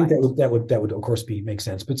 So in my mind, that would of course make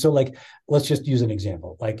sense. But so let's just use an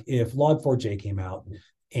example. Like if Log4j came out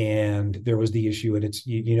and there was the issue, and it's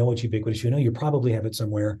it's ubiquitous, you probably have it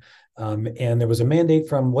somewhere, and there was a mandate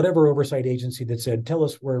from whatever oversight agency that said, tell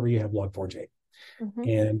us wherever you have Log4j,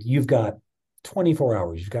 and you've got 24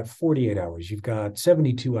 hours, you've got 48 hours, you've got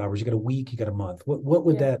 72 hours, you've got a week, you got a month. What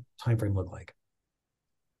would that time frame look like?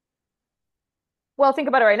 Well, think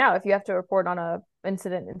about it right now. If you have to report on a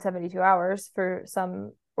incident in 72 hours for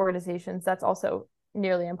some organizations, that's also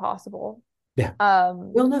nearly impossible. Yeah.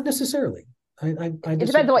 Well, not necessarily. It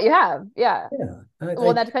depends on what you have. Yeah.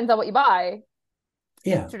 That depends on what you buy.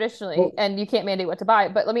 Yeah. Traditionally, and you can't mandate what to buy.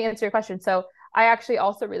 But let me answer your question. So I actually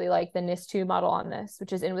also really like the NIST2 model on this,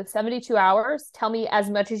 which is with 72 hours, tell me as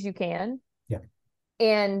much as you can. Yeah.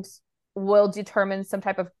 And we'll determine some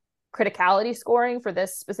type of criticality scoring for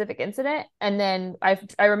this specific incident. And then I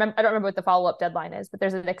don't remember what the follow-up deadline is, but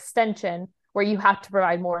there's an extension where you have to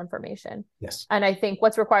provide more information. Yes. And I think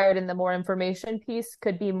what's required in the more information piece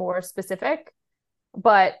could be more specific,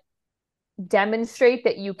 but demonstrate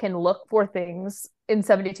that you can look for things in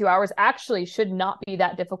 72 hours actually should not be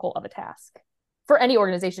that difficult of a task for any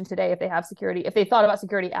organization today if they have security, if they thought about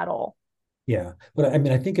security at all. Yeah. But I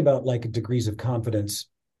mean, I think about like degrees of confidence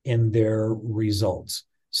in their results.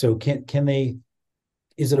 So can they,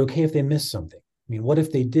 is it okay if they miss something? I mean, what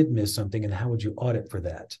if they did miss something, and how would you audit for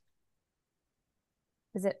that?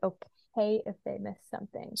 Is it okay if they miss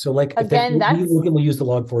something? So like Again, we'll use the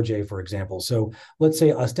Log4j, for example. So let's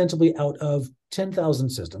say ostensibly out of 10,000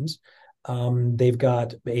 systems, they've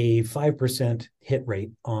got a 5% hit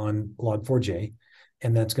rate on Log4j,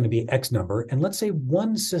 and that's going to be X number. And let's say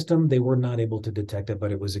one system, they were not able to detect it,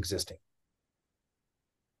 but it was existing.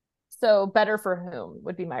 So better for whom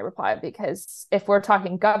would be my reply, because if we're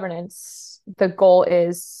talking governance, the goal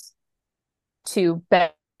is to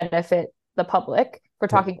benefit the public. If we're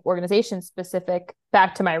talking organization specific,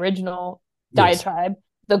 back to my original diatribe,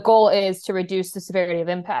 the goal is to reduce the severity of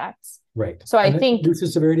impacts. Right. So I think reduce the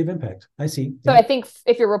severity of impact. I see. So I think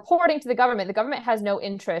if you're reporting to the government has no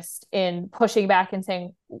interest in pushing back and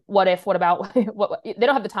saying, what if, what about, what they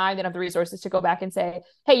don't have the time, they don't have the resources to go back and say,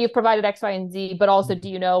 hey, you've provided X, Y, and Z, but also, do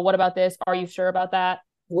you know, what about this? Are you sure about that?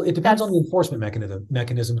 Well, it depends on the enforcement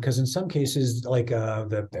mechanism, because in some cases, like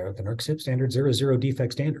the NERC CIP standards, they're a zero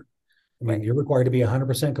defect standard. I mean, you're required to be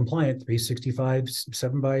 100% compliant, 365,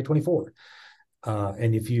 7/24.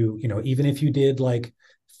 And if even if you did like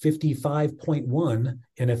 55.1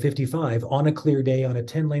 in a 55 on a clear day on a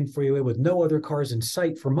 10-lane freeway with no other cars in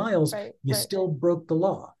sight for miles, you still broke the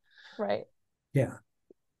law. Right. Yeah.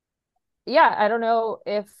 Yeah. I don't know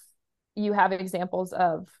if you have examples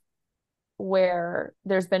of where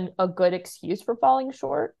there's been a good excuse for falling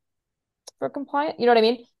short for compliant. You know what I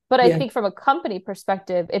mean? But I think from a company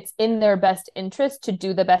perspective, it's in their best interest to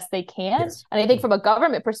do the best they can. Yes. And I think from a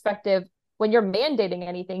government perspective, when you're mandating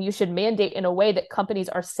anything, you should mandate in a way that companies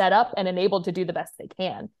are set up and enabled to do the best they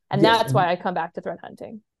can. And that's why I come back to threat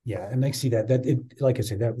hunting. Yeah. And I see that like I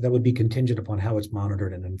say, that would be contingent upon how it's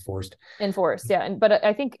monitored and enforced. Yeah. But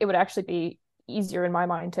I think it would actually be easier in my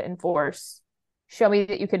mind to enforce. Show me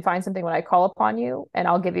that you can find something when I call upon you, and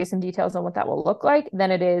I'll give you some details on what that will look like.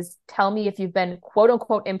 Then it is, tell me if you've been quote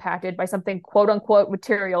unquote impacted by something quote unquote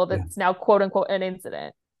material that's now quote unquote an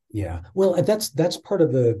incident. Yeah. Well, that's part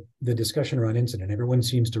of the discussion around incident. Everyone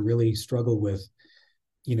seems to really struggle with,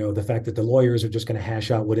 the fact that the lawyers are just going to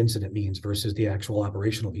hash out what incident means versus the actual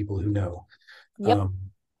operational people who know. Yep.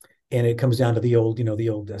 And it comes down to the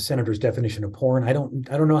old senator's definition of porn. I don't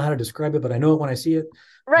know how to describe it, but I know it when I see it.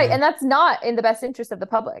 Right. And that's not in the best interest of the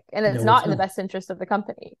public, and it's not in the best interest of the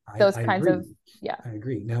company. Those kinds of, I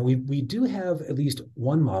agree. Now we do have at least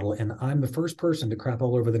one model, and I'm the first person to crap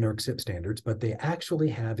all over the NERC CIP standards, but they actually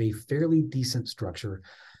have a fairly decent structure,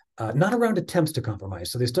 not around attempts to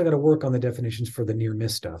compromise. So they still got to work on the definitions for the near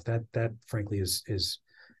miss stuff. That frankly is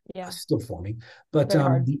still forming. But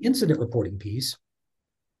the incident reporting piece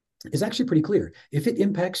is actually pretty clear. If it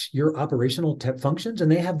impacts your operational functions,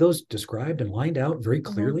 and they have those described and lined out very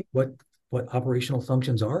clearly, what operational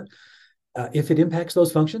functions are, if it impacts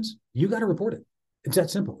those functions, you got to report it. It's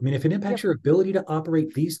that simple. I mean, if it impacts your ability to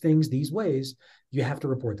operate these things these ways, you have to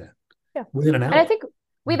report that within an hour. And I think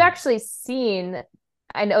we've actually seen,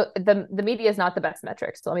 I know the media is not the best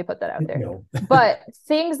metric, so let me put that out there. No. But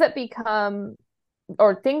things that become,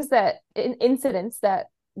 or things that, incidents that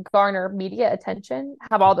garner media attention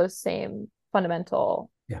have all those same fundamental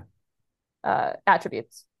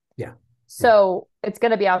attributes. So it's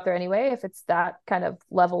going to be out there anyway if it's that kind of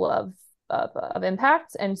level of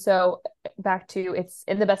impact. And so back to, it's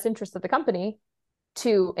in the best interest of the company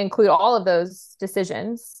to include all of those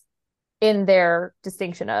decisions in their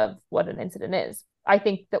distinction of what an incident is. I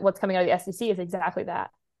think that what's coming out of the SEC is exactly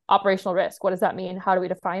that. Operational risk. What does that mean? How do we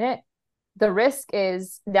define it? The risk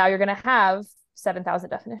is now you're going to have 7,000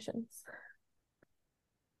 definitions.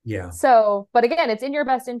 Yeah. So, but again, it's in your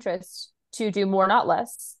best interest to do more, not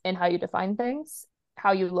less, in how you define things,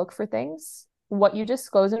 how you look for things, what you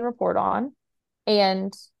disclose and report on,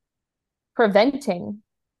 and preventing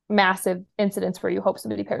massive incidents where you hope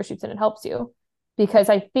somebody parachutes in and helps you. Because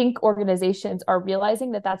I think organizations are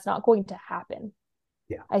realizing that that's not going to happen.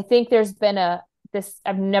 Yeah. I think there's been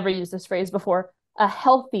I've never used this phrase before, a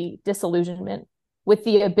healthy disillusionment with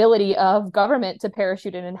the ability of government to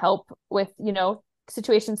parachute in and help with,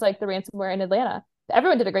 situations like the ransomware in Atlanta.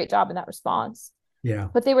 Everyone did a great job in that response. Yeah.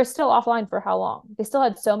 But they were still offline for how long? They still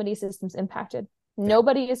had so many systems impacted.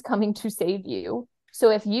 Nobody is coming to save you. So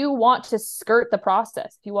if you want to skirt the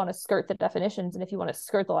process, if you want to skirt the definitions, and if you want to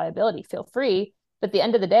skirt the liability, feel free. But at the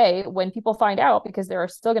end of the day, when people find out, because there are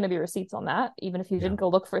still going to be receipts on that, even if you didn't go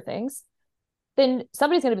look for things, then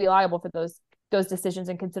somebody's going to be liable for those decisions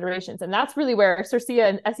and considerations. And that's really where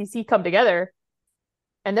CIRCIA and SEC come together,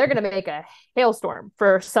 and they're going to make a hailstorm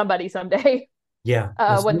for somebody someday. Yeah.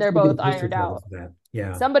 And when someone's they're going to both get the poster ironed child out. for that.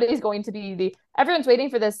 Yeah. Somebody's going to be everyone's waiting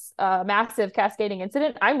for this massive cascading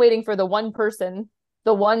incident. I'm waiting for the one person,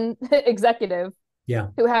 the one executive Yeah.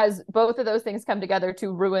 who has both of those things come together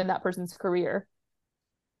to ruin that person's career.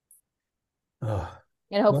 Oh,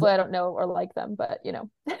 And well, hopefully I don't know or like them, but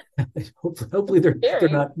hopefully scary.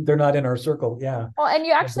 they're not in our circle. Yeah. Well, and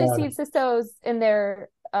you Oh, actually see God. CISOs in their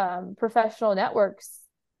professional networks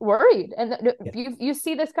worried, and Yeah. you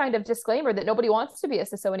see this kind of disclaimer that nobody wants to be a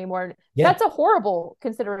CISO anymore. Yeah. That's a horrible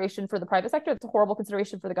consideration for the private sector. It's a horrible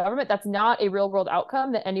consideration for the government. That's not a real world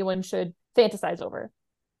outcome that anyone should fantasize over.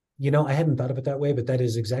 I hadn't thought of it that way, but that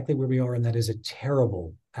is exactly where we are. And that is a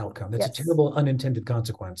terrible outcome. That's a Yes. terrible unintended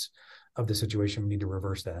consequence of the situation. We need to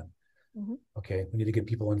reverse that. Mm-hmm. Okay. We need to get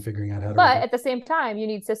people on figuring out how to But reverse. at the same time, you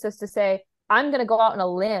need CISOs to say, I'm going to go out on a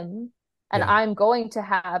limb and Yeah. I'm going to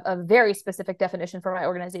have a very specific definition for my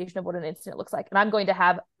organization of what an incident looks like. And I'm going to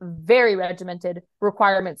have very regimented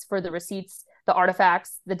requirements for the receipts, the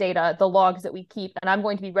artifacts, the data, the logs that we keep. And I'm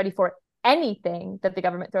going to be ready for anything that the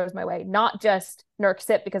government throws my way, not just NERC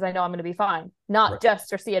SIP because I know I'm going to be fine, not Right.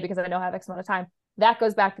 just CERCIA because I know I have X amount of time. That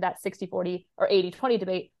goes back to that 60-40 or 80-20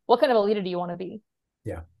 debate. What kind of a leader do you want to be?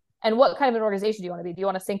 Yeah. And what kind of an organization do you want to be? Do you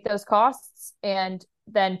want to sink those costs and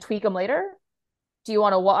then tweak them later? Do you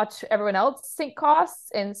want to watch everyone else sink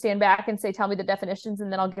costs and stand back and say, tell me the definitions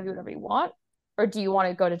and then I'll give you whatever you want? Or do you want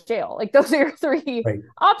to go to jail? Like those are your three Right.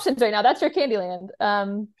 options right now. That's your Candyland.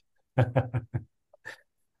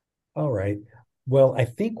 All right. Well, I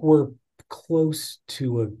think we're close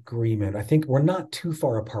to agreement. I think we're not too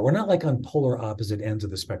far apart. We're not like on polar opposite ends of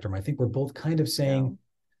the spectrum. I think we're both kind of saying No.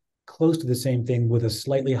 close to the same thing with a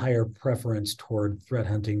slightly higher preference toward threat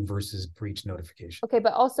hunting versus breach notification. Okay,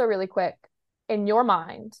 but also really quick, in your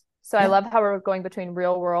mind, so I Yeah. love how we're going between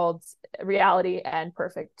real world reality and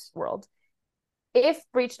perfect world. If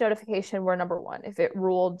breach notification were number one, if it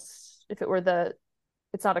were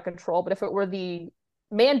it's not a control, but if it were the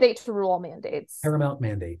mandate to rule all mandates, Paramount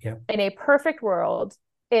mandate. Yeah. in a perfect world,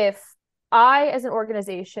 if I, as an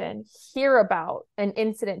organization, hear about an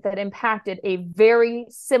incident that impacted a very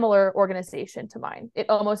similar organization to mine, it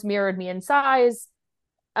almost mirrored me in size,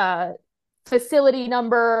 facility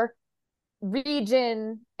number,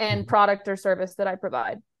 region, and product or service that I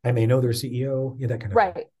provide. I may know their CEO. Yeah, that kind of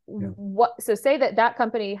Right. thing. Yeah. So say that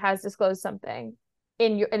company has disclosed something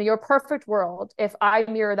in your perfect world. If I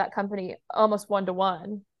mirror that company almost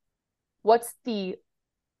 1-to-1, what's the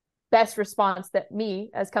best response that me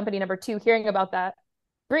as company number 2 hearing about that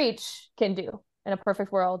breach can do in a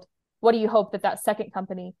perfect world? What do you hope that second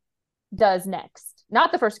company does next?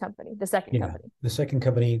 Not the first company, the second company. The second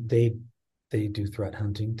company, they do threat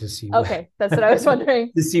hunting to see okay, that's what I was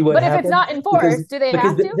wondering. to see what but happens. If it's not enforced, do they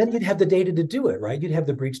have to? Then you'd have the data to do it, right? You'd have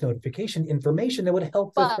the breach notification information that would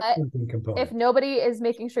help the threat hunting component. If nobody is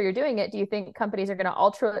making sure you're doing it, do you think companies are going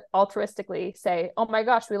to altruistically say, oh my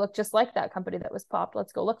gosh, we look just like that company that was popped,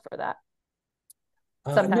 let's go look for that?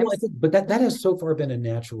 No, I think, but that has so far been a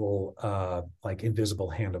natural, like invisible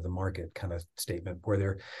hand of the market kind of statement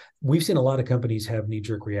where we've seen a lot of companies have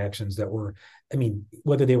knee-jerk reactions that were, I mean,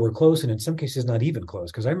 whether they were close and in some cases not even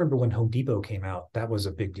close. Because I remember when Home Depot came out, that was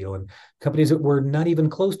a big deal. And companies that were not even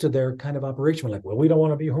close to their kind of operation were like, well, we don't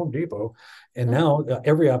want to be Home Depot. And now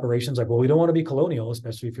every operation's like, well, we don't want to be Colonial,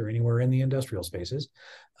 especially if you're anywhere in the industrial spaces.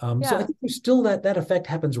 So I think there's still that effect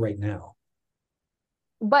happens right now.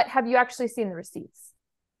 But have you actually seen the receipts?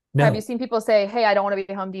 No. Have you seen people say, hey, I don't want to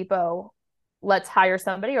be Home Depot, let's hire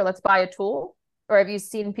somebody or let's buy a tool? Or have you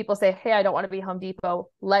seen people say, hey, I don't want to be Home Depot,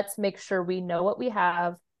 let's make sure we know what we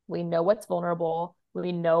have, we know what's vulnerable,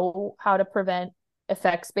 we know how to prevent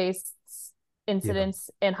effects-based incidents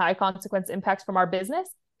and high consequence impacts from our business?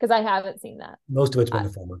 Because I haven't seen that. Most of it's been the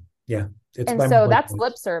former. Yeah. And so that's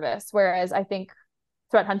lip service. Whereas I think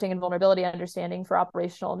threat hunting and vulnerability understanding for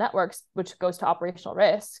operational networks, which goes to operational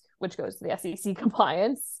risk, which goes to the SEC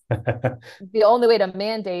compliance. The only way to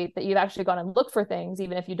mandate that you've actually gone and looked for things,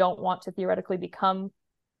 even if you don't want to theoretically become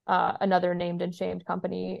another named and shamed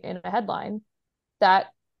company in a headline, that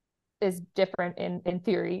is different in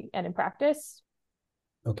theory and in practice.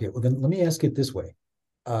 Okay, well then let me ask it this way.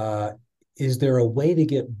 Is there a way to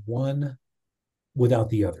get one without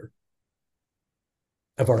the other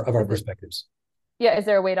of our perspectives? Yeah, is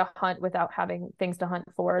there a way to hunt without having things to hunt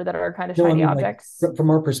for that are kind of shiny objects? Like,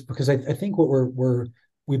 from our perspective, because I think what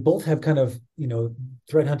we both have kind of,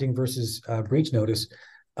 threat hunting versus breach notice.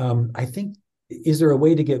 I think, is there a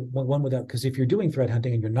way to get one without, because if you're doing threat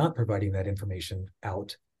hunting and you're not providing that information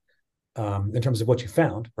out in terms of what you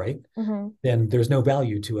found, right, then there's no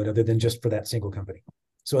value to it other than just for that single company.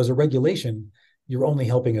 So as a regulation, you're only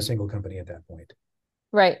helping a single company at that point.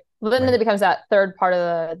 Right. Then Right. it becomes that third part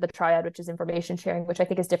of the triad, which is information sharing, which I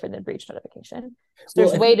think is different than breach notification. So Well,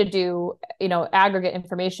 there's I a way think, to do, aggregate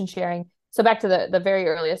information sharing. So back to the very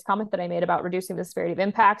earliest comment that I made about reducing the severity of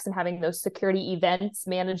impacts and having those security events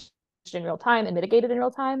managed in real time and mitigated in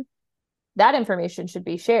real time, that information should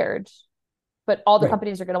be shared, but all the right.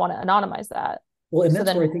 companies are going to want to anonymize that. Well, and So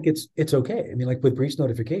that's where I then, think it's okay. I mean, like with breach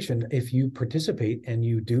notification, if you participate and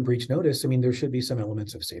you do breach notice, I mean, there should be some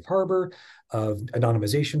elements of safe harbor, of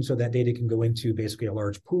anonymization, so that data can go into basically a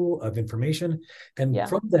large pool of information. And yeah,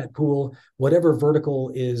 from that pool, whatever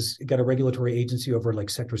vertical is got a regulatory agency over like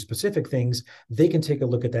sector specific things, they can take a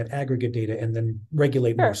look at that aggregate data and then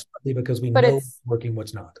regulate more sure. smartly because we But know what's working,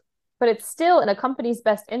 what's not. it's still in a company's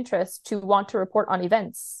best interest to want to report on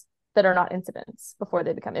events that are not incidents before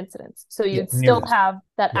they become incidents. So Yeah, you'd near still this. have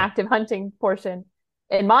that Yeah. active hunting portion,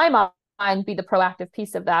 in my mind, be the proactive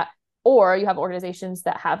piece of that. Or you have organizations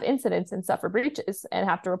that have incidents and suffer breaches and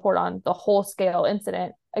have to report on the whole scale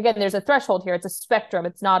incident. Again, there's a threshold here. It's a spectrum.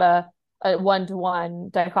 It's not a one-to-one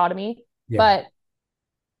dichotomy. Yeah.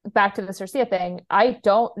 But back to the CERCIA thing, I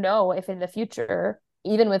don't know if in the future,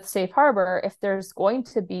 even with Safe Harbor, if there's going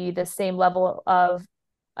to be the same level of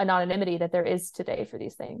anonymity that there is today for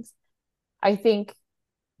these things. I think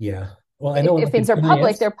Yeah. Well, I know if like in things are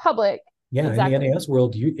public, NAS, they're public. yeah, in the Exactly. NAS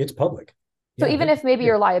world, it's public. So Yeah, even that's if maybe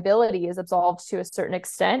your great. liability is absolved to a certain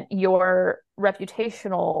extent, your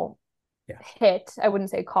reputational Yeah. hit, I wouldn't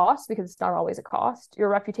say cost because it's not always a cost, your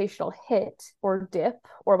reputational hit or dip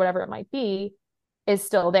or whatever it might be is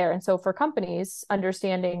still there. And so for companies,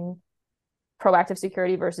 understanding proactive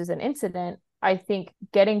security versus an incident, I think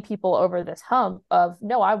getting people over this hump of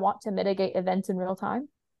no, I want to mitigate events in real time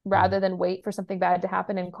Mhm. rather than wait for something bad to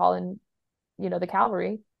happen and call in, the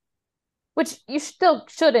cavalry, which you still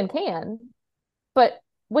should and can, but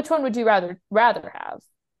which one would you rather have?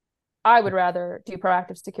 I would rather do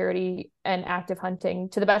proactive security and active hunting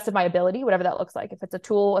to the best of my ability, whatever that looks like. If it's a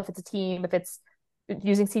tool, if it's a team, if it's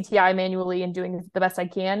using CTI manually and doing the best I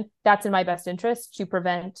can, that's in my best interest to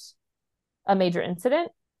prevent a major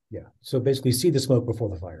incident. Yeah. So basically, see the smoke before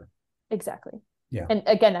the fire. Exactly. Yeah. And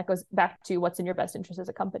again, that goes back to what's in your best interest as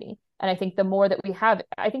a company. And I think the more that we have,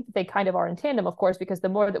 I think that they kind of are in tandem, of course, because the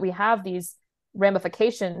more that we have these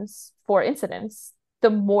ramifications for incidents, the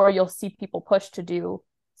more you'll see people push to do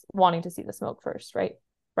wanting to see the smoke first, right?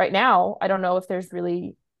 Right now, I don't know if there's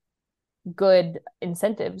really good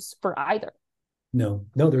incentives for either. No,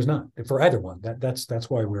 no, there's not for either one. That's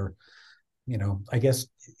why we're, I guess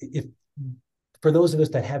if for those of us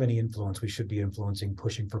that have any influence, we should be influencing,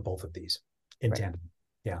 pushing for both of these in Right. tandem.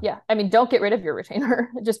 Yeah. Yeah. I mean, don't get rid of your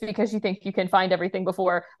retainer just because you think you can find everything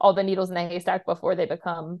before all the needles in the haystack before they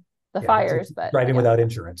become the Yeah. It's like fires. But driving yeah. without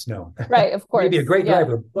insurance. No. Right, of Maybe a course. great Yeah,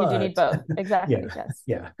 driver, you do need but both. Exactly. yeah, Yes.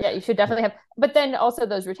 yeah, Yeah, you should definitely have. But then also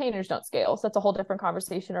those retainers don't scale. So that's a whole different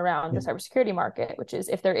conversation around the yeah, cybersecurity market, which is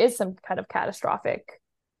if there is some kind of catastrophic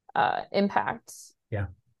impact, yeah.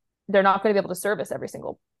 they're not going to be able to service every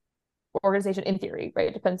single organization in theory, right?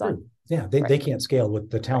 It depends on, True. Yeah, they right, can't scale with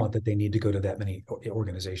the right. talent that they need to go to that many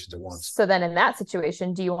organizations at once. So then in that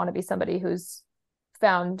situation, do you want to be somebody who's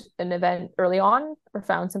found an event early on or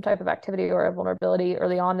found some type of activity or a vulnerability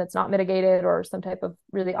early on that's not mitigated or some type of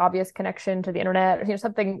really obvious connection to the internet or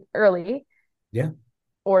something early? Yeah.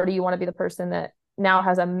 Or do you want to be the person that now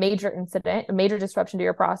has a major incident, a major disruption to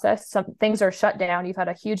your process? Some things are shut down, you've had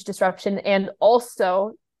a huge disruption, and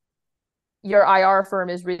also your IR firm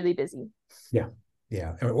is really busy. Yeah.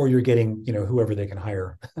 Yeah. Or you're getting, whoever they can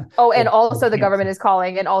hire. Oh, and also the government is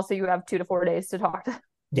calling, and also you have 2 to 4 days to talk to.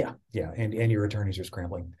 Yeah. Yeah. And your attorneys are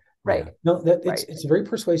scrambling. Yeah. Right. No, that Right. it's very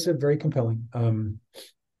persuasive, very compelling.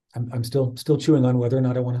 I'm still chewing on whether or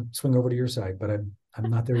not I want to swing over to your side, but I'm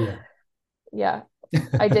not there yet. Yeah.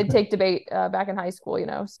 I did take debate back in high school,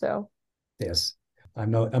 so. Yes. I'm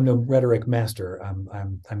no rhetoric master.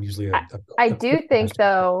 I'm usually I a do quick think, master.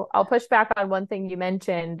 though, I'll push back on one thing you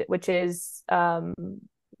mentioned, which is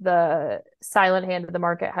the silent hand of the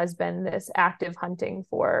market has been this active hunting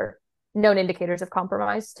for known indicators of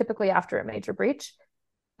compromise, typically after a major breach.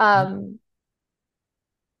 Um,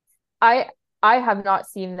 I I have not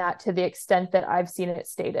seen that to the extent that I've seen it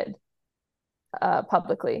stated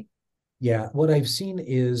publicly. Yeah, what I've seen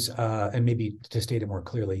is, and maybe to state it more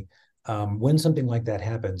clearly, when something like that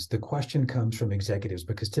happens, the question comes from executives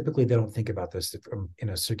because typically they don't think about this in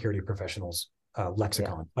a security professional's Yeah.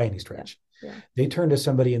 lexicon by any stretch. Yeah. They turn to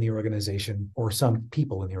somebody in the organization or some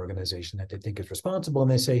people in the organization that they think is responsible, and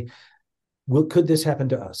they say, could this happen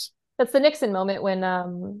to us?" That's the Nixon moment when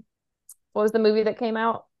what was the movie that came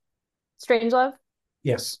out? Strangelove?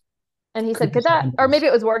 Yes. And he said, Could could this that, happen to or us? maybe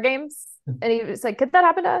it was War Games. And he was like, could that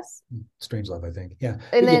happen to us? Strangelove, I think. Yeah.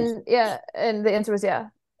 And Yes. then, yeah. And the answer was yeah.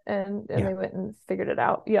 And Yeah. they went and figured it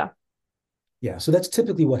out. Yeah. Yeah. So that's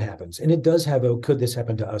typically what happens. And it does have a could this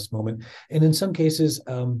happen to us moment. And in some cases,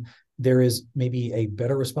 there is maybe a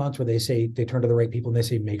better response where they turn to the right people and they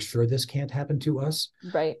say, make sure this can't happen to us.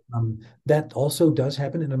 Right. That also does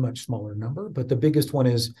happen in a much smaller number. But the biggest one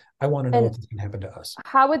is, I want to know if And this can happen to us.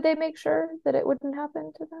 how would they make sure that it wouldn't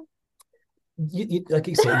happen to them? Like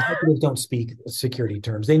you say, executives don't speak security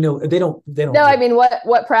terms. They know they don't. No, I mean,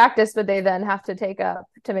 what practice would they then have to take up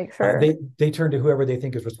to make sure? They turn to whoever they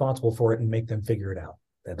think is responsible for it and make them figure it out.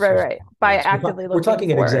 That's right. By actively we're talking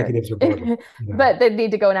looking at executives or board. But they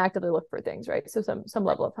need to go and actively look for things, right? So some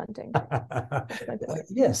level of hunting.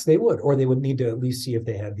 Yes, they would, or they would need to at least see if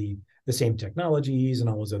they had the same technologies and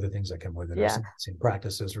all those other things that come with it, or same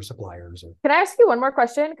practices or suppliers. Can I ask you one more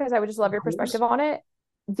question? Because I would just love your perspective on it.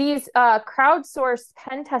 These crowdsourced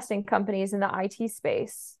pen testing companies in the IT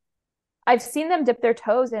space, I've seen them dip their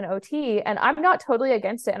toes in OT, and I'm not totally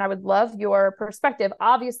against it. And I would love your perspective.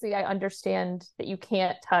 Obviously, I understand that you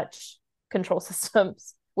can't touch control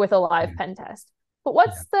systems with a live pen test. But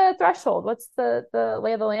what's the threshold? What's the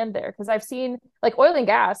lay of the land there? Because I've seen like oil and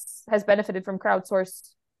gas has benefited from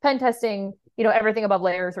crowdsourced pen testing, everything above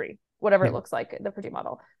layer 3, whatever it looks like, the Purdue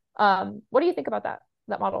model. What do you think about that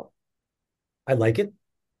model? I like it.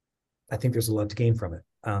 I think there's a lot to gain from it,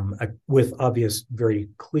 with obvious, very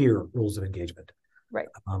clear rules of engagement. Right.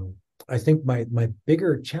 I think my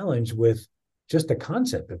bigger challenge with just the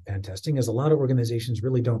concept of pen testing is a lot of organizations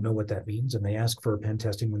really don't know what that means, and they ask for pen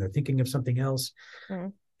testing when they're thinking of something else,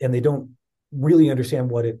 and they don't really understand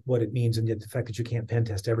what it means, and yet the fact that you can't pen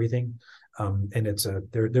test everything, and it's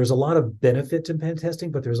there's a lot of benefits in pen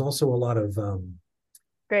testing, but there's also a lot of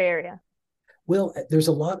gray area. Well, there's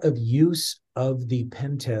a lot of use of the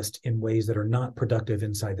pen test in ways that are not productive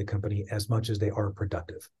inside the company as much as they are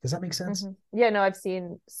productive. Does that make sense? Yeah, no, I've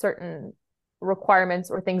seen certain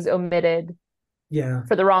requirements or things omitted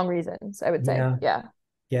for the wrong reasons, I would say.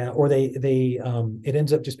 Yeah. Or they it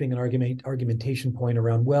ends up just being an argumentation point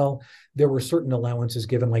around, well, there were certain allowances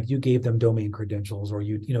given, like you gave them domain credentials, or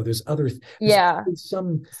there's other so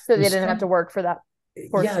they didn't have to work for that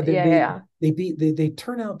portion. They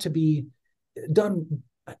turn out to be done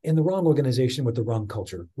in the wrong organization with the wrong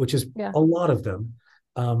culture, which is a lot of them.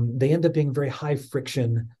 They end up being very high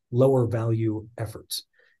friction, lower value efforts.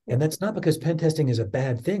 And that's not because pen testing is a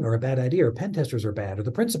bad thing or a bad idea, or pen testers are bad, or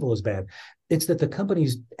the principle is bad. It's that the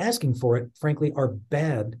companies asking for it, frankly, are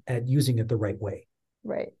bad at using it the right way.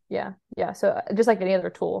 Right. Yeah. Yeah. So just like any other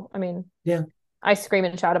tool, I mean, I scream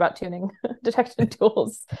and shout about tuning detection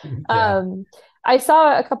tools. I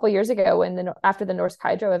saw a couple of years ago after the Norsk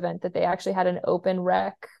Hydro event that they actually had an open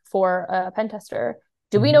rec for a pen tester.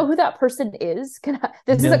 Do we know who that person is?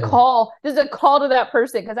 This is a call to that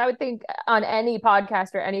person, because I would think on any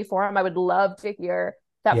podcast or any forum, I would love to hear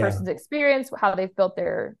that person's experience, how they've built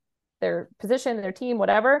their position, their team,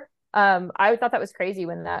 whatever. I thought that was crazy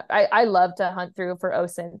when I love to hunt through for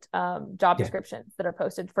OSINT job descriptions that are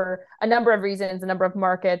posted for a number of reasons, a number of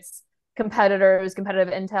markets, competitors,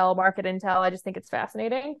 competitive intel, market intel. I just think it's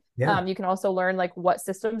fascinating. You can also learn like what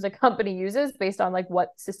systems a company uses based on like what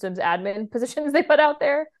systems admin positions they put out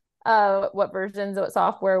there, what versions, what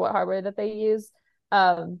software, what hardware that they use.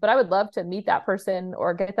 But I would love to meet that person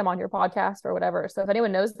or get them on your podcast or whatever. So if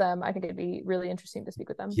anyone knows them, I think it'd be really interesting to speak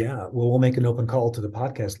with them. Yeah. Well, we'll make an open call to the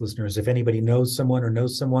podcast listeners. If anybody knows someone or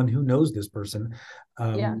knows someone who knows this person,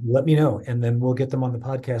 let me know. And then we'll get them on the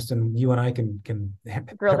podcast, and you and I can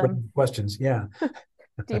grill them questions. Yeah.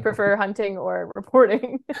 Do you prefer hunting or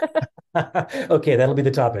reporting? Okay. That'll be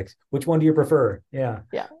the topic. Which one do you prefer? Yeah.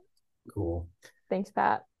 Yeah. Cool. Thanks,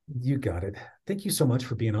 Pat. You got it. Thank you so much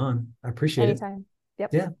for being on. I appreciate Anytime.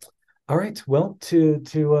 Yep. Yeah. All right. Well, to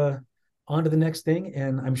on to the next thing,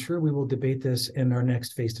 and I'm sure we will debate this in our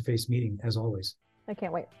next face-to-face meeting, as always. I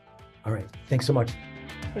can't wait. All right. Thanks so much.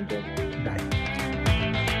 Thank you. Bye.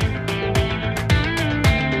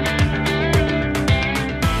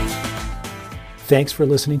 Thanks for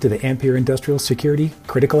listening to the Ampere Industrial Security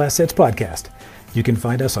Critical Assets Podcast. You can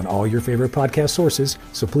find us on all your favorite podcast sources,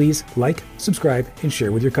 so please like, subscribe, and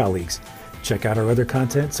share with your colleagues. Check out our other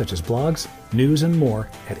content such as blogs, news, and more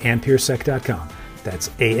at amperesec.com. That's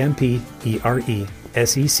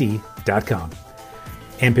AMPERESEC.com.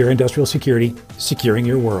 Ampere Industrial Security, securing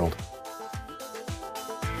your world.